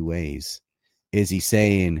statement two ways. Is he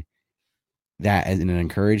saying that as in an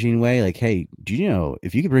encouraging way? Like, hey, do you know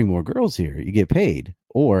if you could bring more girls here, you get paid?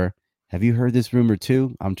 Or have you heard this rumor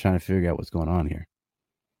too? I'm trying to figure out what's going on here.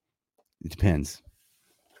 It depends.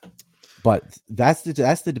 But that's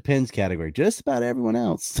the depends category. Just about everyone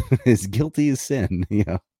else is guilty as sin,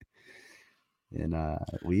 And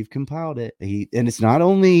we've compiled it. And it's not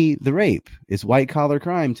only the rape, it's white collar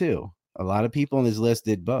crime too. A lot of people on this list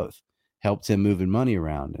did both. Helped him moving money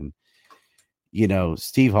around. And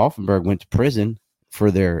Steve Hoffenberg went to prison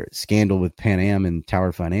for their scandal with Pan Am and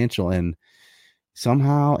Tower Financial, and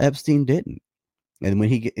somehow Epstein didn't. And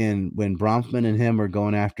when Bronfman and him are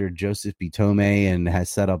going after Joseph B. Tomei and has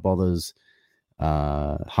set up all those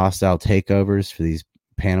hostile takeovers for these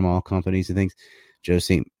Panama companies and things, Joe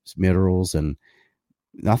St. Minerals, and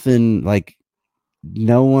nothing, like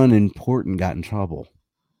no one important got in trouble.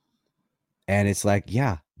 And it's like,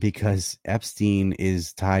 yeah, because Epstein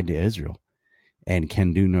is tied to Israel and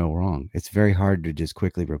can do no wrong. It's very hard to just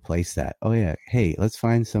quickly replace that. Oh yeah, hey, let's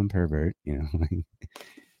find some pervert,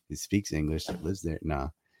 who speaks English, that lives there. Nah.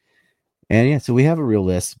 And yeah, so we have a real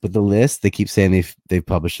list, but the list, they keep saying they've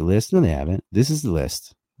published a list. No, they haven't. This is the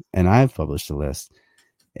list, and I've published a list,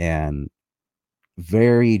 and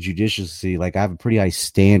very judiciously, like I have a pretty high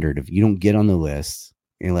standard. If you don't get on the list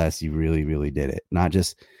unless you really, really did it, not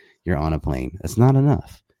just you're on a plane. That's not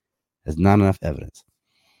enough. That's not enough evidence.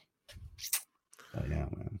 Oh, yeah,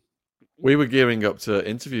 man. We were gearing up to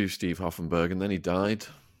interview Steve Hoffenberg, and then he died.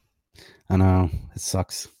 I know, it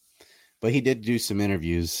sucks. But he did do some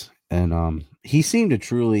interviews, and he seemed to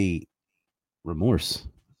truly remorse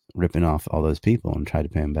ripping off all those people and try to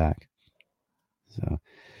pay him back. So,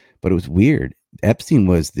 but it was weird. Epstein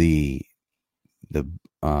was the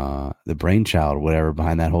brainchild or whatever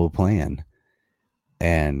behind that whole plan,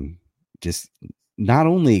 and just not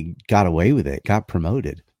only got away with it, got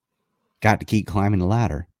promoted, got to keep climbing the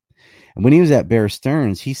ladder. And when he was at Bear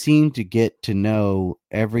Stearns, he seemed to get to know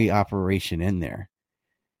every operation in there.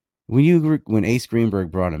 When Ace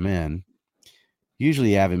Greenberg brought him in,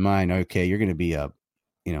 usually you have in mind, okay, you're going to be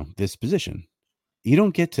this position. You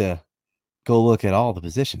don't get to go look at all the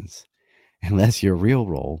positions unless your real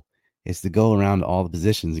role is to go around all the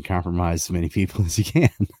positions and compromise as many people as you can.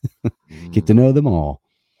 Get to know them all.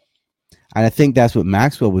 And I think that's what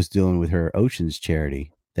Maxwell was doing with her Oceans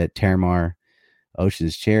charity, that Terramar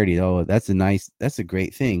Oceans charity. Oh, that's a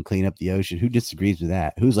great thing. Clean up the ocean. Who disagrees with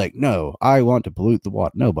that? Who's like, no, I want to pollute the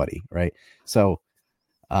water? Nobody, right? So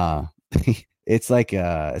it's like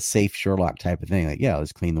a safe Sherlock type of thing. Like, yeah,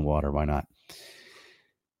 let's clean the water. Why not?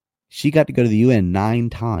 She got to go to the UN 9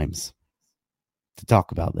 times to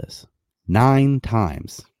talk about this. 9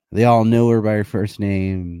 times. They all know her by her first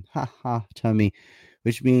name. Ha ha, tummy.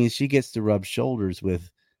 Which means she gets to rub shoulders with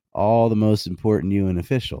all the most important UN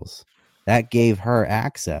officials. That gave her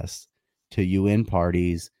access to UN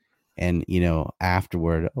parties, and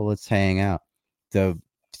afterward, let's hang out. So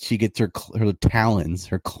she gets her talons,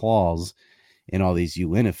 her claws in all these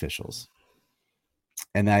UN officials.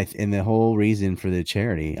 And the whole reason for the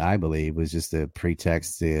charity, I believe, was just a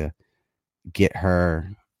pretext to get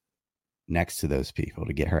her next to those people,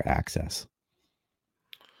 to get her access.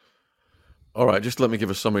 All right, just let me give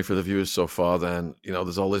a summary for the viewers so far then.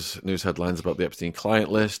 There's all this news headlines about the Epstein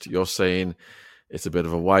client list. You're saying it's a bit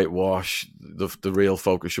of a whitewash. The real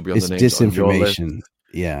focus should be on the names on your list. Disinformation.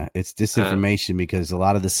 Yeah, it's disinformation because a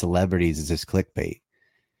lot of the celebrities is just clickbait.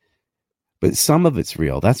 But some of it's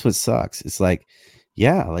real. That's what sucks. It's like,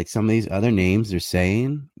 yeah, like some of these other names they're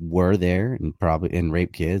saying were there and probably in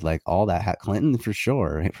rape kid, like all that. Clinton for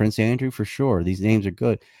sure. Prince Andrew for sure. These names are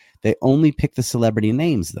good. They only pick the celebrity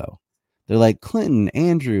names though. They're like Clinton,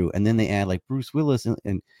 Andrew, and then they add like Bruce Willis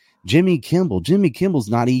and Jimmy Kimmel. Jimmy Kimmel's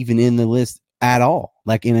not even in the list at all,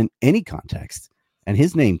 like in any context. And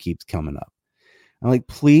his name keeps coming up. I'm like,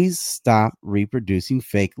 please stop reproducing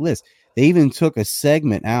fake lists. They even took a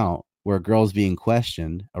segment out where a girl's being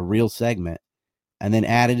questioned, a real segment, and then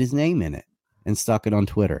added his name in it and stuck it on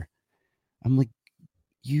Twitter. I'm like,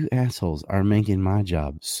 you assholes are making my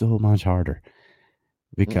job so much harder.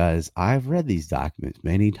 Because I've read these documents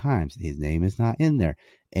many times. His name is not in there.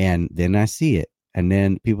 And then I see it. And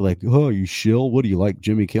then people are like, oh, you shill? What do you like,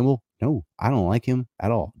 Jimmy Kimmel? No, I don't like him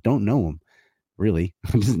at all. Don't know him, really.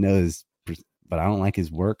 I just know his, but I don't like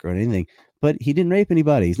his work or anything. But he didn't rape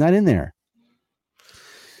anybody. He's not in there.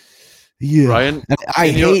 Yeah. Ryan, I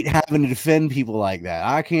hate having to defend people like that.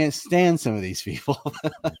 I can't stand some of these people.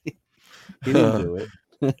 He didn't do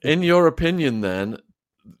it. In your opinion, then,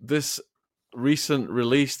 this recent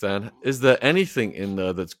release, then, is there anything in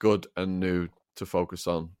there that's good and new to focus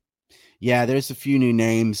on? Yeah, there's a few new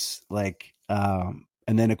names, like, and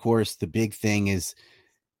then of course the big thing is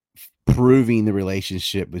proving the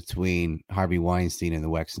relationship between Harvey Weinstein and the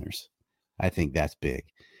Wexners. I think that's big,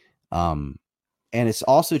 and it's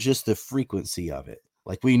also just the frequency of it.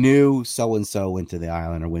 Like, we knew so and so went to the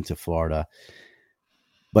island or went to Florida,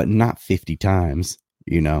 but not 50 times.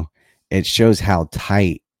 It shows how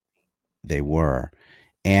tight they were.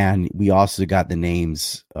 And we also got the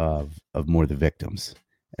names of more of the victims.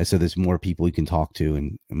 And so there's more people you can talk to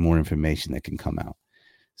and more information that can come out.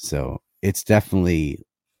 So it's definitely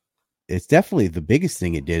the biggest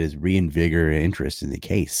thing it did is reinvigorate interest in the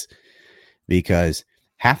case, because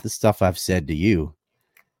half the stuff I've said to you,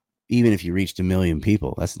 even if you reached 1 million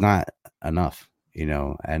people, that's not enough,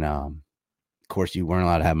 and of course you weren't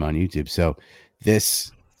allowed to have them on YouTube. So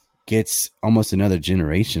this gets almost another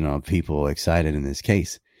generation of people excited in this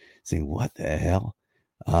case, saying, what the hell?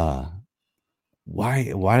 Why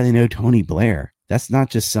do they know Tony Blair? That's not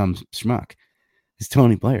just some schmuck. It's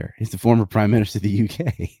Tony Blair. He's the former prime minister of the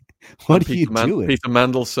UK. What are you doing? Peter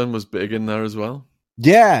Mandelson was big in there as well.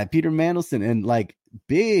 Yeah, Peter Mandelson, and like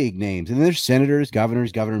big names. And there's senators,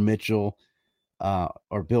 governors, Governor Mitchell,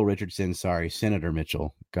 or Bill Richardson, sorry, Senator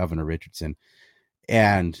Mitchell, Governor Richardson.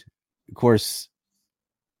 And of course,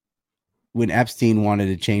 when Epstein wanted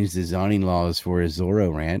to change the zoning laws for his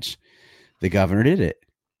Zorro ranch, the governor did it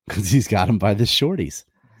because he's got him by the shorties.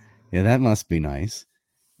 Yeah, that must be nice.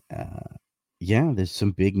 Yeah, there's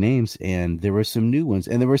some big names, and there were some new ones,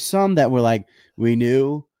 and there were some that were like, we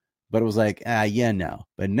knew, but it was like, yeah, no.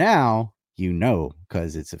 But now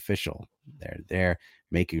because it's official. They're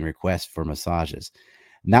making requests for massages.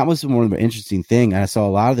 And that was one of the interesting thing. I saw a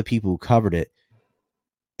lot of the people who covered it.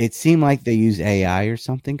 It seemed like they used AI or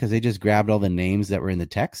something because they just grabbed all the names that were in the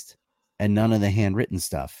text and none of the handwritten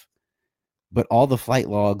stuff. But all the flight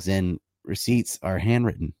logs and receipts are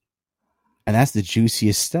handwritten. And that's the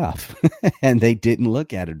juiciest stuff. And they didn't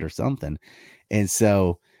look at it or something. And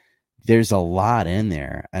so there's a lot in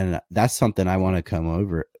there. And that's something I want to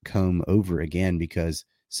comb over again, because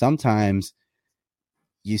sometimes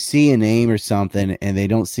you see a name or something and they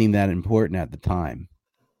don't seem that important at the time.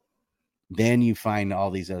 Then you find all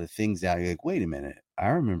these other things out. You're like, wait a minute. I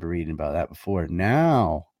remember reading about that before.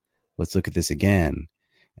 Now let's look at this again.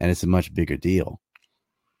 And it's a much bigger deal.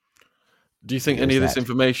 Do you think any of this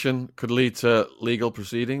information could lead to legal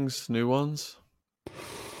proceedings, new ones?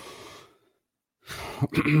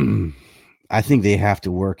 I think they have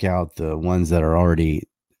to work out the ones that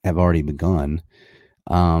have already begun.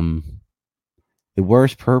 The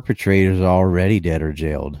worst perpetrators are already dead or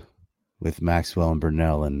jailed, with Maxwell and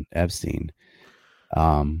Burnell and Epstein.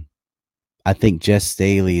 I think Jess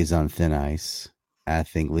Staley is on thin ice. I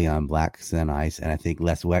think Leon Black's on ice, and I think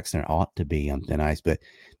Les Wexner ought to be on thin ice, but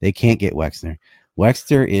they can't get Wexner.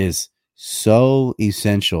 Wexner is so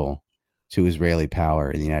essential to Israeli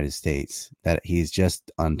power in the United States that he's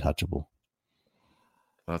just untouchable.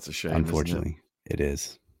 That's a shame. Unfortunately, it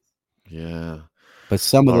is. Yeah. But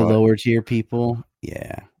some of the lower tier people,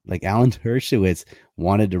 yeah, like Alan Dershowitz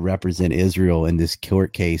wanted to represent Israel in this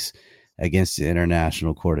court case against the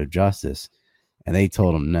International Court of Justice, and they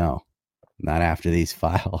told him no. Not after these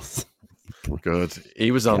files. Good. He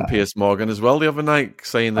was on Piers Morgan as well the other night,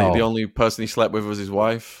 saying that the only person he slept with was his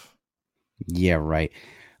wife. Yeah, right.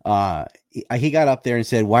 He got up there and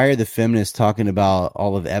said, why are the feminists talking about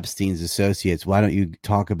all of Epstein's associates? Why don't you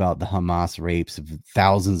talk about the Hamas rapes of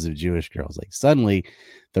thousands of Jewish girls? Like, suddenly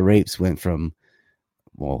the rapes went from,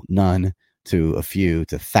 none to a few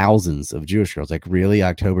to thousands of Jewish girls. Like, really?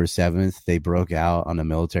 October 7th, they broke out on a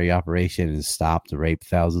military operation and stopped to rape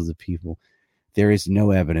thousands of people. There is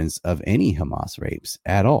no evidence of any Hamas rapes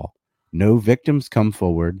at all. No victims come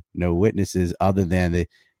forward, no witnesses other than the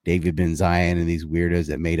David Ben Zion and these weirdos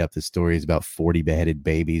that made up the stories about 40 beheaded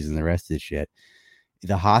babies and the rest of the shit.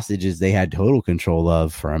 The hostages they had total control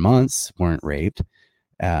of for months weren't raped.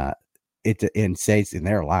 And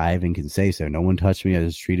they're alive and can say so. No one touched me. I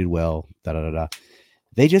was treated well.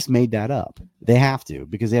 They just made that up. They have to,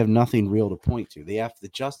 because they have nothing real to point to. They have to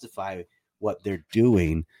justify what they're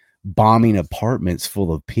doing, bombing apartments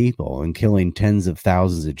full of people and killing tens of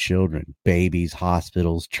thousands of children, babies,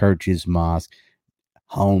 hospitals, churches, mosques,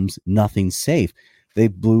 homes, nothing safe. They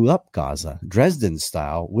blew up Gaza, Dresden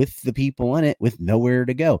style, with the people in it with nowhere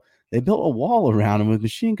to go. They built a wall around them with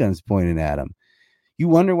machine guns pointing at them. You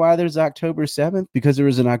wonder why there's October 7th? Because there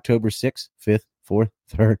was an October 6th, 5th, 4th,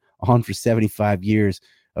 3rd, on for 75 years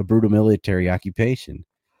of brutal military occupation.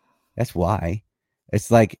 That's why.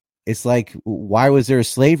 It's like, why was there a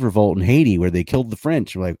slave revolt in Haiti where they killed the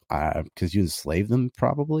French? We're like, because you enslaved them,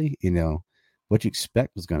 probably. What you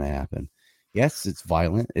expect was going to happen. Yes, it's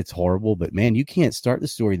violent, it's horrible, but man, you can't start the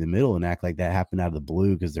story in the middle and act like that happened out of the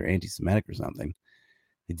blue because they're anti-Semitic or something.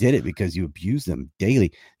 They did it because you abuse them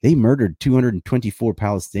daily. They murdered 224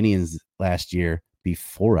 Palestinians last year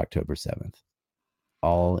before October 7th,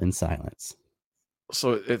 all in silence.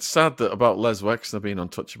 So it's sad that about Les Wexner being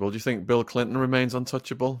untouchable. Do you think Bill Clinton remains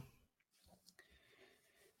untouchable?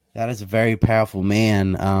 That is a very powerful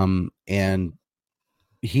man, and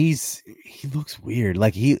he looks weird.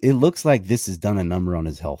 Like it looks like this has done a number on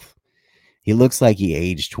his health. He looks like he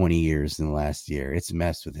aged 20 years in the last year. It's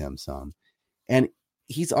messed with him some. And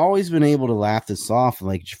he's always been able to laugh this off,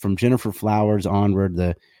 like from Jennifer Flowers onward,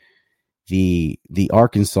 the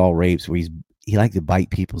Arkansas rapes where he liked to bite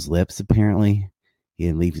people's lips, apparently.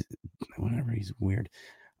 He leaves whatever, he's weird.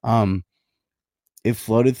 It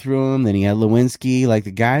floated through him. Then he had Lewinsky. Like,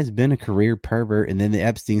 the guy's been a career pervert, and then the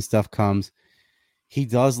Epstein stuff comes. He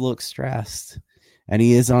does look stressed, and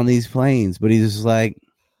he is on these planes, but he's just like,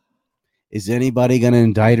 is anybody going to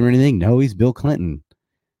indict him or anything? No, he's Bill Clinton.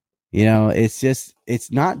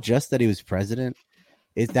 It's not just that he was president.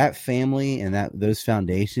 It's that family and those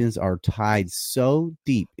foundations are tied so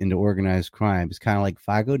deep into organized crime. It's kind of like, if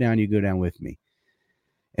I go down, you go down with me.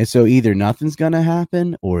 And so either nothing's going to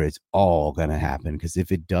happen or it's all going to happen. Because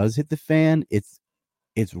if it does hit the fan, it's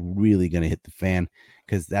really going to hit the fan,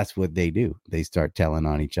 because that's what they do. They start telling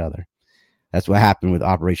on each other. That's what happened with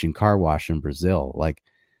Operation Car Wash in Brazil. Like,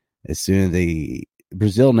 as soon as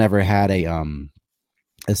Brazil never had a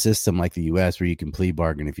system like the U.S. where you can plea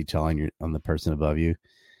bargain if you tell on the person above you,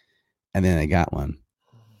 and then they got one,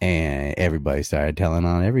 and everybody started telling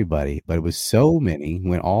on everybody. But it was so many,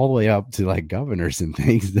 went all the way up to like governors and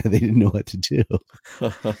things that they didn't know what to do.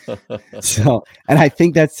 So, and I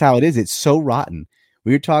think that's how it is. It's so rotten.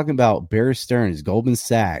 We were talking about Bear Stearns, Goldman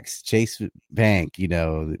Sachs, Chase Bank,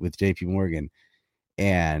 with JP Morgan,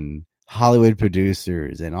 and Hollywood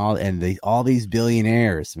producers and all these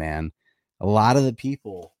billionaires, man. A lot of the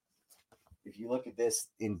people, if you look at this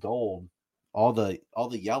in gold, all the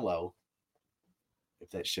yellow, if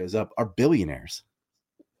that shows up, are billionaires.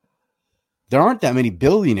 There aren't that many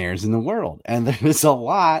billionaires in the world, and there's a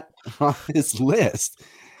lot on this list.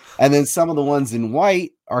 And then some of the ones in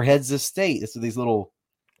white are heads of state. That's what these little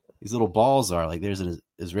balls are. Like there's an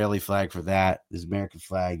Israeli flag for that, there's American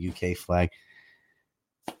flag, UK flag.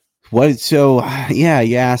 So you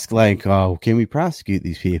ask like, oh, can we prosecute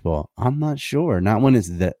these people? I'm not sure. Not when it's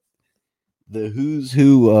the who's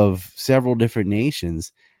who of several different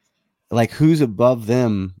nations. Like who's above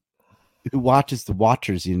them? Who watches the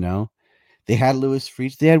watchers? They had Louis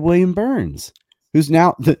Freeh. They had William Burns, who's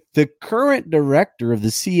now the current director of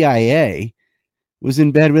the CIA, was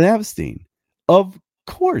in bed with Epstein. Of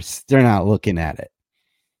course, they're not looking at it.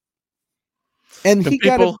 And he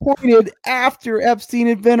got appointed after Epstein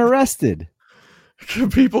had been arrested. Can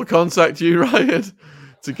people contact you, Ryan,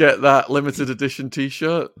 to get that limited edition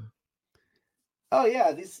T-shirt? Oh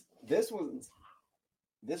yeah, this one's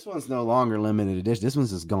no longer limited edition. This one's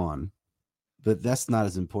just gone, but that's not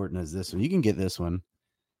as important as this one. You can get this one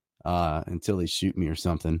until they shoot me or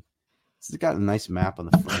something. It's got a nice map on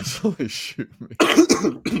the front. Until they shoot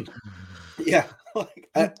me. Yeah,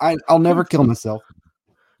 I'll never kill myself.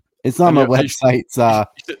 It's on my website.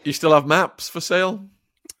 You still have maps for sale?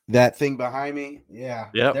 That thing behind me? Yeah.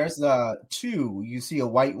 Yep. There's two. You see a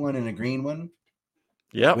white one and a green one?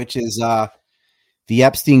 Yeah. Which is the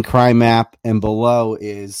Epstein crime map, and below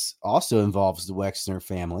also involves the Wexner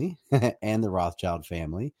family and the Rothschild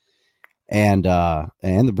family and the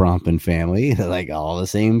Bronfman family, like all the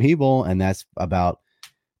same people. And that's about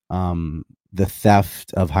the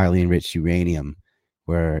theft of highly enriched uranium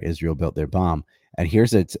where Israel built their bomb. And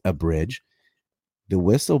here's a bridge. The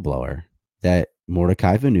whistleblower, that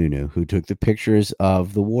Mordecai Vanunu, who took the pictures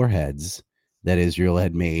of the warheads that Israel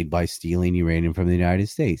had made by stealing uranium from the United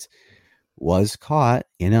States, was caught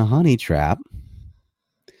in a honey trap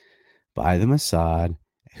by the Mossad,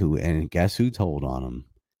 and guess who told on him?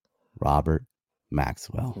 Robert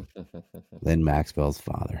Maxwell, Lynn Maxwell's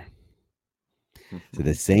father. So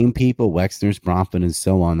the same people, Wexner's, Bronfman, and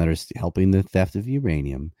so on, that are helping the theft of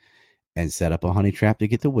uranium and set up a honey trap to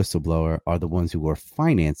get the whistleblower are the ones who are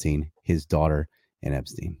financing his daughter and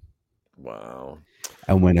Epstein. Wow.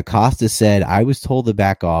 And when Acosta said, I was told to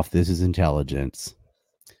back off, this is intelligence.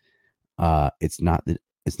 It's not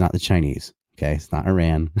the Chinese. Okay. It's not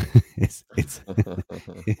Iran.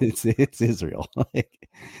 it's Israel. Like,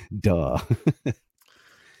 duh.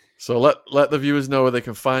 So let the viewers know where they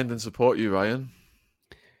can find and support you, Ryan.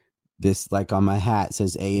 This, like on my hat,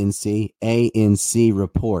 says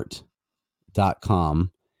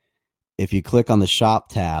ancreport.com. If you click on the shop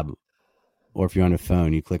tab, or if you're on a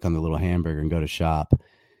phone, you click on the little hamburger and go to shop,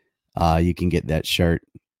 you can get that shirt,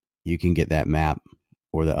 you can get that map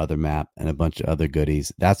or the other map and a bunch of other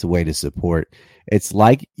goodies. That's a way to support. It's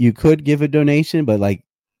like you could give a donation, but like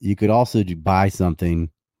you could also buy something,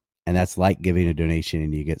 and that's like giving a donation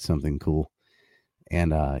and you get something cool.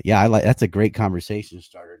 And that's a great conversation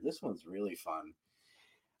starter. This one's really fun.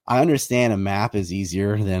 I understand a map is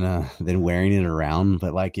easier than wearing it around,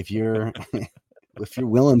 but like if you're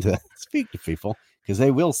willing to speak to people, because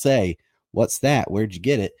they will say, "What's that? Where'd you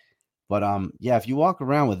get it?" But if you walk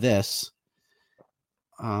around with this,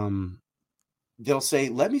 they'll say,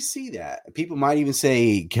 "Let me see that." People might even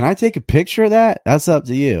say, "Can I take a picture of that?" That's up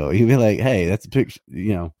to you. You'd be like, "Hey, that's a picture,"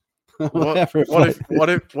 whatever.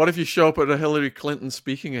 What if you show up at a Hillary Clinton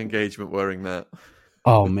speaking engagement wearing that?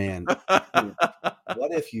 Oh man.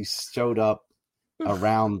 What if you showed up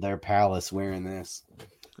around their palace wearing this?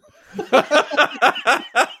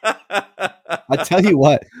 I tell you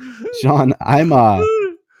what, Sean, I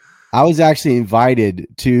was actually invited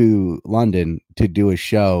to London to do a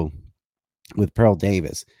show with Pearl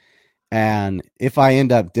Davis. And if I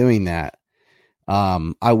end up doing that,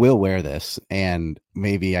 I will wear this, and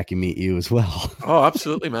maybe I can meet you as well. Oh,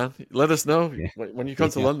 absolutely, man. Let us know when you come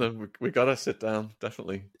to London. We got to sit down,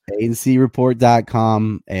 definitely.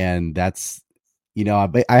 ancreport.com, and that's,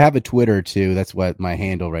 I have a Twitter too. That's what my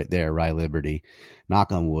handle right there, Rye Liberty.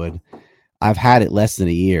 Knock on wood. I've had it less than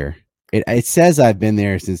a year. It says I've been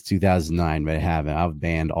there since 2009, but I haven't. I've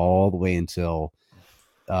banned all the way until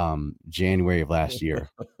January of last year.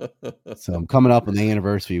 So I'm coming up on the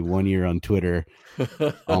anniversary 1 year on Twitter.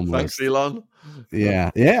 Almost. Thanks, Elon.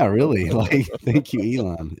 Yeah, really. Like, thank you,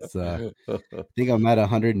 Elon. It's I think I'm at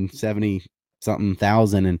 170 something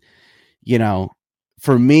thousand, and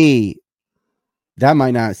for me, that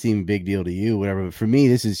might not seem a big deal to you, whatever. But for me,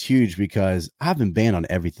 this is huge because I've been banned on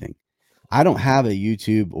everything. I don't have a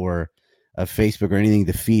YouTube or a Facebook or anything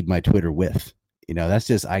to feed my Twitter with. That's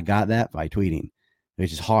just, I got that by tweeting,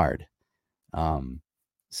 which is hard.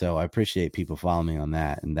 So I appreciate people following me on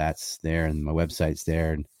that, and that's there, and my website's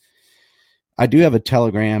there. And I do have a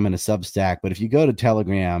Telegram and a Substack, but if you go to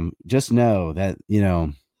Telegram, just know that,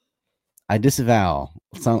 I disavow.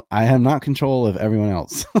 So I have not control of everyone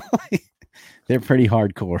else. They're pretty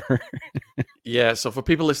hardcore. Yeah. So for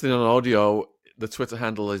people listening on audio, the Twitter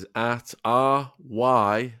handle is at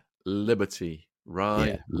RY Liberty.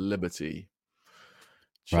 Liberty.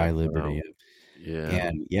 Rye Liberty. Yeah.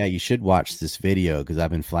 And yeah, you should watch this video because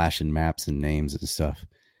I've been flashing maps and names and stuff.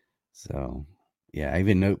 So yeah, I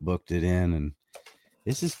even notebooked it in, and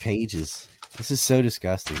this is pages. This is so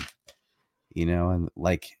disgusting. And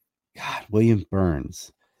like, God, William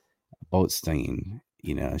Burns, Boatstein,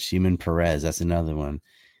 Shimon Peres, that's another one.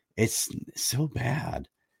 It's so bad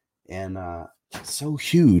and so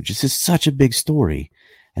huge. This is such a big story,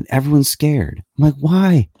 and everyone's scared. I'm like,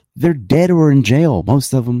 why? They're dead or in jail,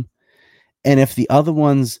 most of them. And if the other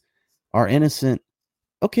ones are innocent,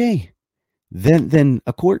 okay, then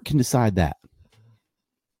a court can decide that.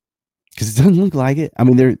 Because it doesn't look like it. I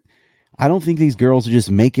mean, I don't think these girls are just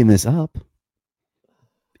making this up.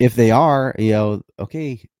 If they are,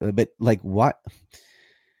 okay, but like, what?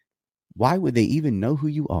 Why would they even know who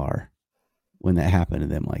you are when that happened to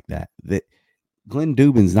them like that? That Glenn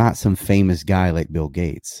Dubin's not some famous guy like Bill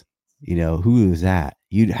Gates. Who is that?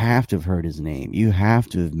 You'd have to have heard his name. You have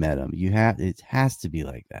to have met him. It has to be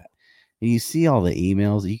like that. And you see all the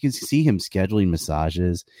emails. You can see him scheduling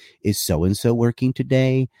massages. Is so-and-so working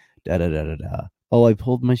today? Da-da-da-da-da. Oh, I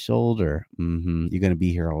pulled my shoulder. You're going to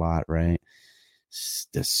be here a lot, right? It's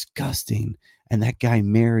disgusting. And that guy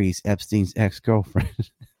marries Epstein's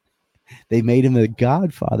ex-girlfriend. They made him the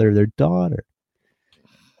godfather of their daughter.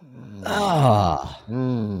 I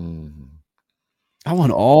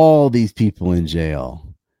want all these people in jail.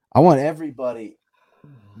 I want everybody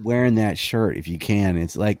wearing that shirt if you can.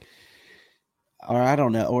 It's like, or I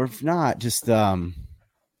don't know, or if not, just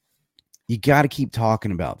you got to keep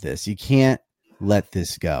talking about this. You can't let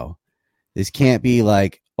this go. This can't be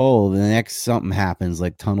like, oh, the next something happens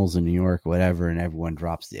like tunnels in New York, whatever, and everyone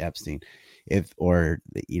drops the Epstein. If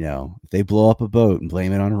they blow up a boat and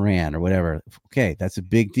blame it on Iran or whatever, okay, that's a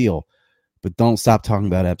big deal. But don't stop talking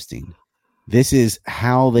about Epstein. This is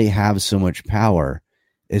how they have so much power,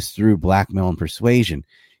 is through blackmail and persuasion.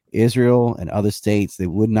 Israel and other states, they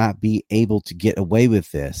would not be able to get away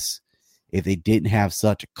with this if they didn't have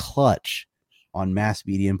such a clutch on mass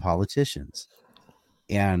media and politicians.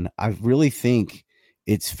 And I really think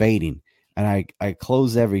it's fading. And I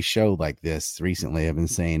close every show like this recently. I've been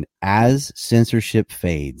saying, as censorship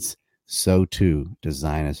fades, so too does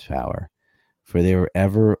Zionist power. For they were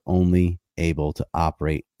ever only able to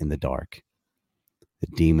operate in the dark. The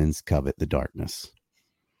demons covet the darkness.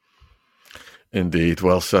 Indeed.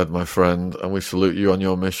 Well said, my friend. And we salute you on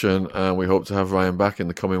your mission. And we hope to have Ryan back in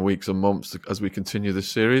the coming weeks and months as we continue this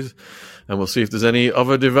series. And we'll see if there's any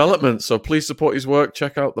other developments. So please support his work.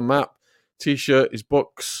 Check out the map, T-shirt, his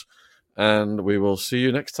books. And we will see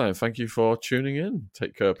you next time. Thank you for tuning in.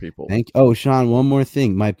 Take care, people. Oh, Sean, one more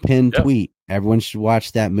thing. My pinned tweet. Everyone should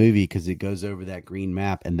watch that movie because it goes over that green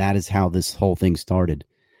map. And that is how this whole thing started.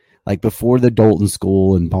 Like before the Dalton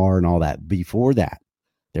School and bar and all that. Before that,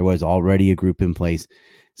 there was already a group in place.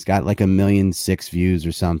 It's got like 1,000,006 views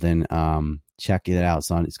or something. Check it out,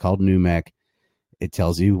 son. It's called NUMEC. It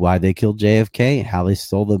tells you why they killed JFK, how they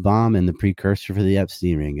stole the bomb, and the precursor for the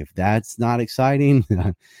Epstein ring. If that's not exciting,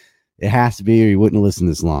 it has to be, or you wouldn't listen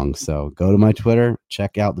this long. So go to my Twitter,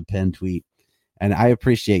 check out the pinned tweet. And I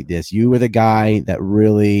appreciate this. You were the guy that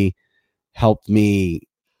really helped me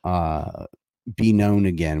be known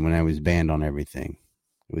again when I was banned on everything.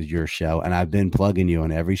 It was your show. And I've been plugging you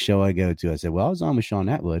on every show I go to. I said, well, I was on with Sean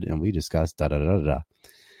Atwood and we discussed da-da-da-da-da.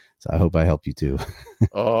 So I hope I help you too.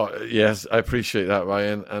 Oh, yes. I appreciate that,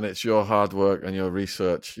 Ryan. And it's your hard work and your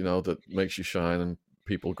research, that makes you shine and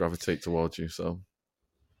people gravitate towards you. So,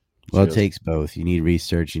 well, cheers. It takes both. You need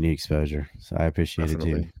research, you need exposure. So I appreciate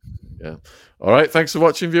Definitely. It too. Yeah. All right. Thanks for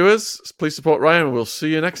watching, viewers. Please support Ryan. We'll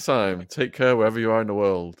see you next time. Take care wherever you are in the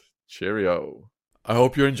world. Cheerio. I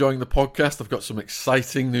hope you're enjoying the podcast. I've got some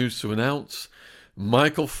exciting news to announce.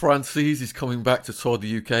 Michael Franzese is coming back to tour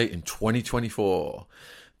the UK in 2024.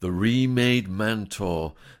 The Remade Man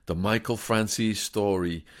Tour, the Michael Franzese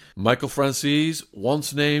story. Michael Franzese,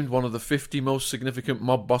 once named one of the 50 most significant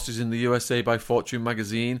mob bosses in the USA by Fortune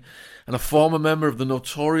magazine, and a former member of the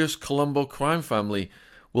notorious Colombo crime family,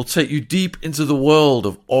 will take you deep into the world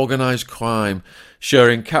of organized crime,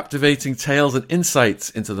 sharing captivating tales and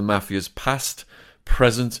insights into the mafia's past,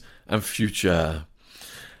 present, and future.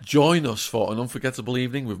 Join us for an unforgettable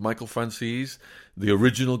evening with Michael Franzese, the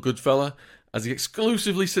original Goodfella, as he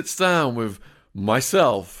exclusively sits down with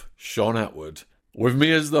myself, Sean Atwood. With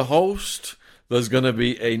me as the host, there's going to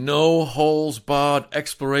be a no-holes-barred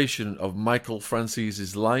exploration of Michael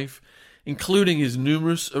Franzese's life, including his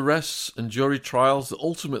numerous arrests and jury trials that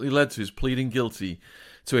ultimately led to his pleading guilty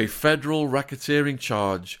to a federal racketeering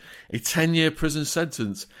charge, a 10-year prison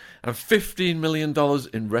sentence, and $15 million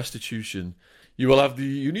in restitution. You will have the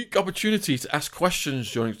unique opportunity to ask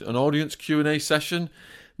questions during an audience Q&A session,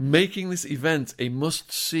 making this event a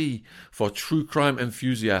must-see for true crime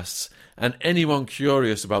enthusiasts and anyone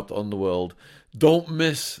curious about the underworld. Don't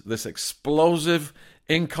miss this explosive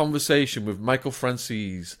in-conversation with Michael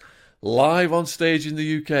Franzese. Live on stage in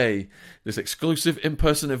the UK, this exclusive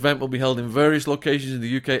in-person event will be held in various locations in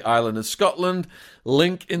the UK, Ireland and Scotland.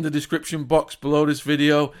 Link in the description box below this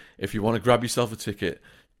video if you want to grab yourself a ticket.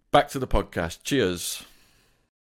 Back to the podcast. Cheers.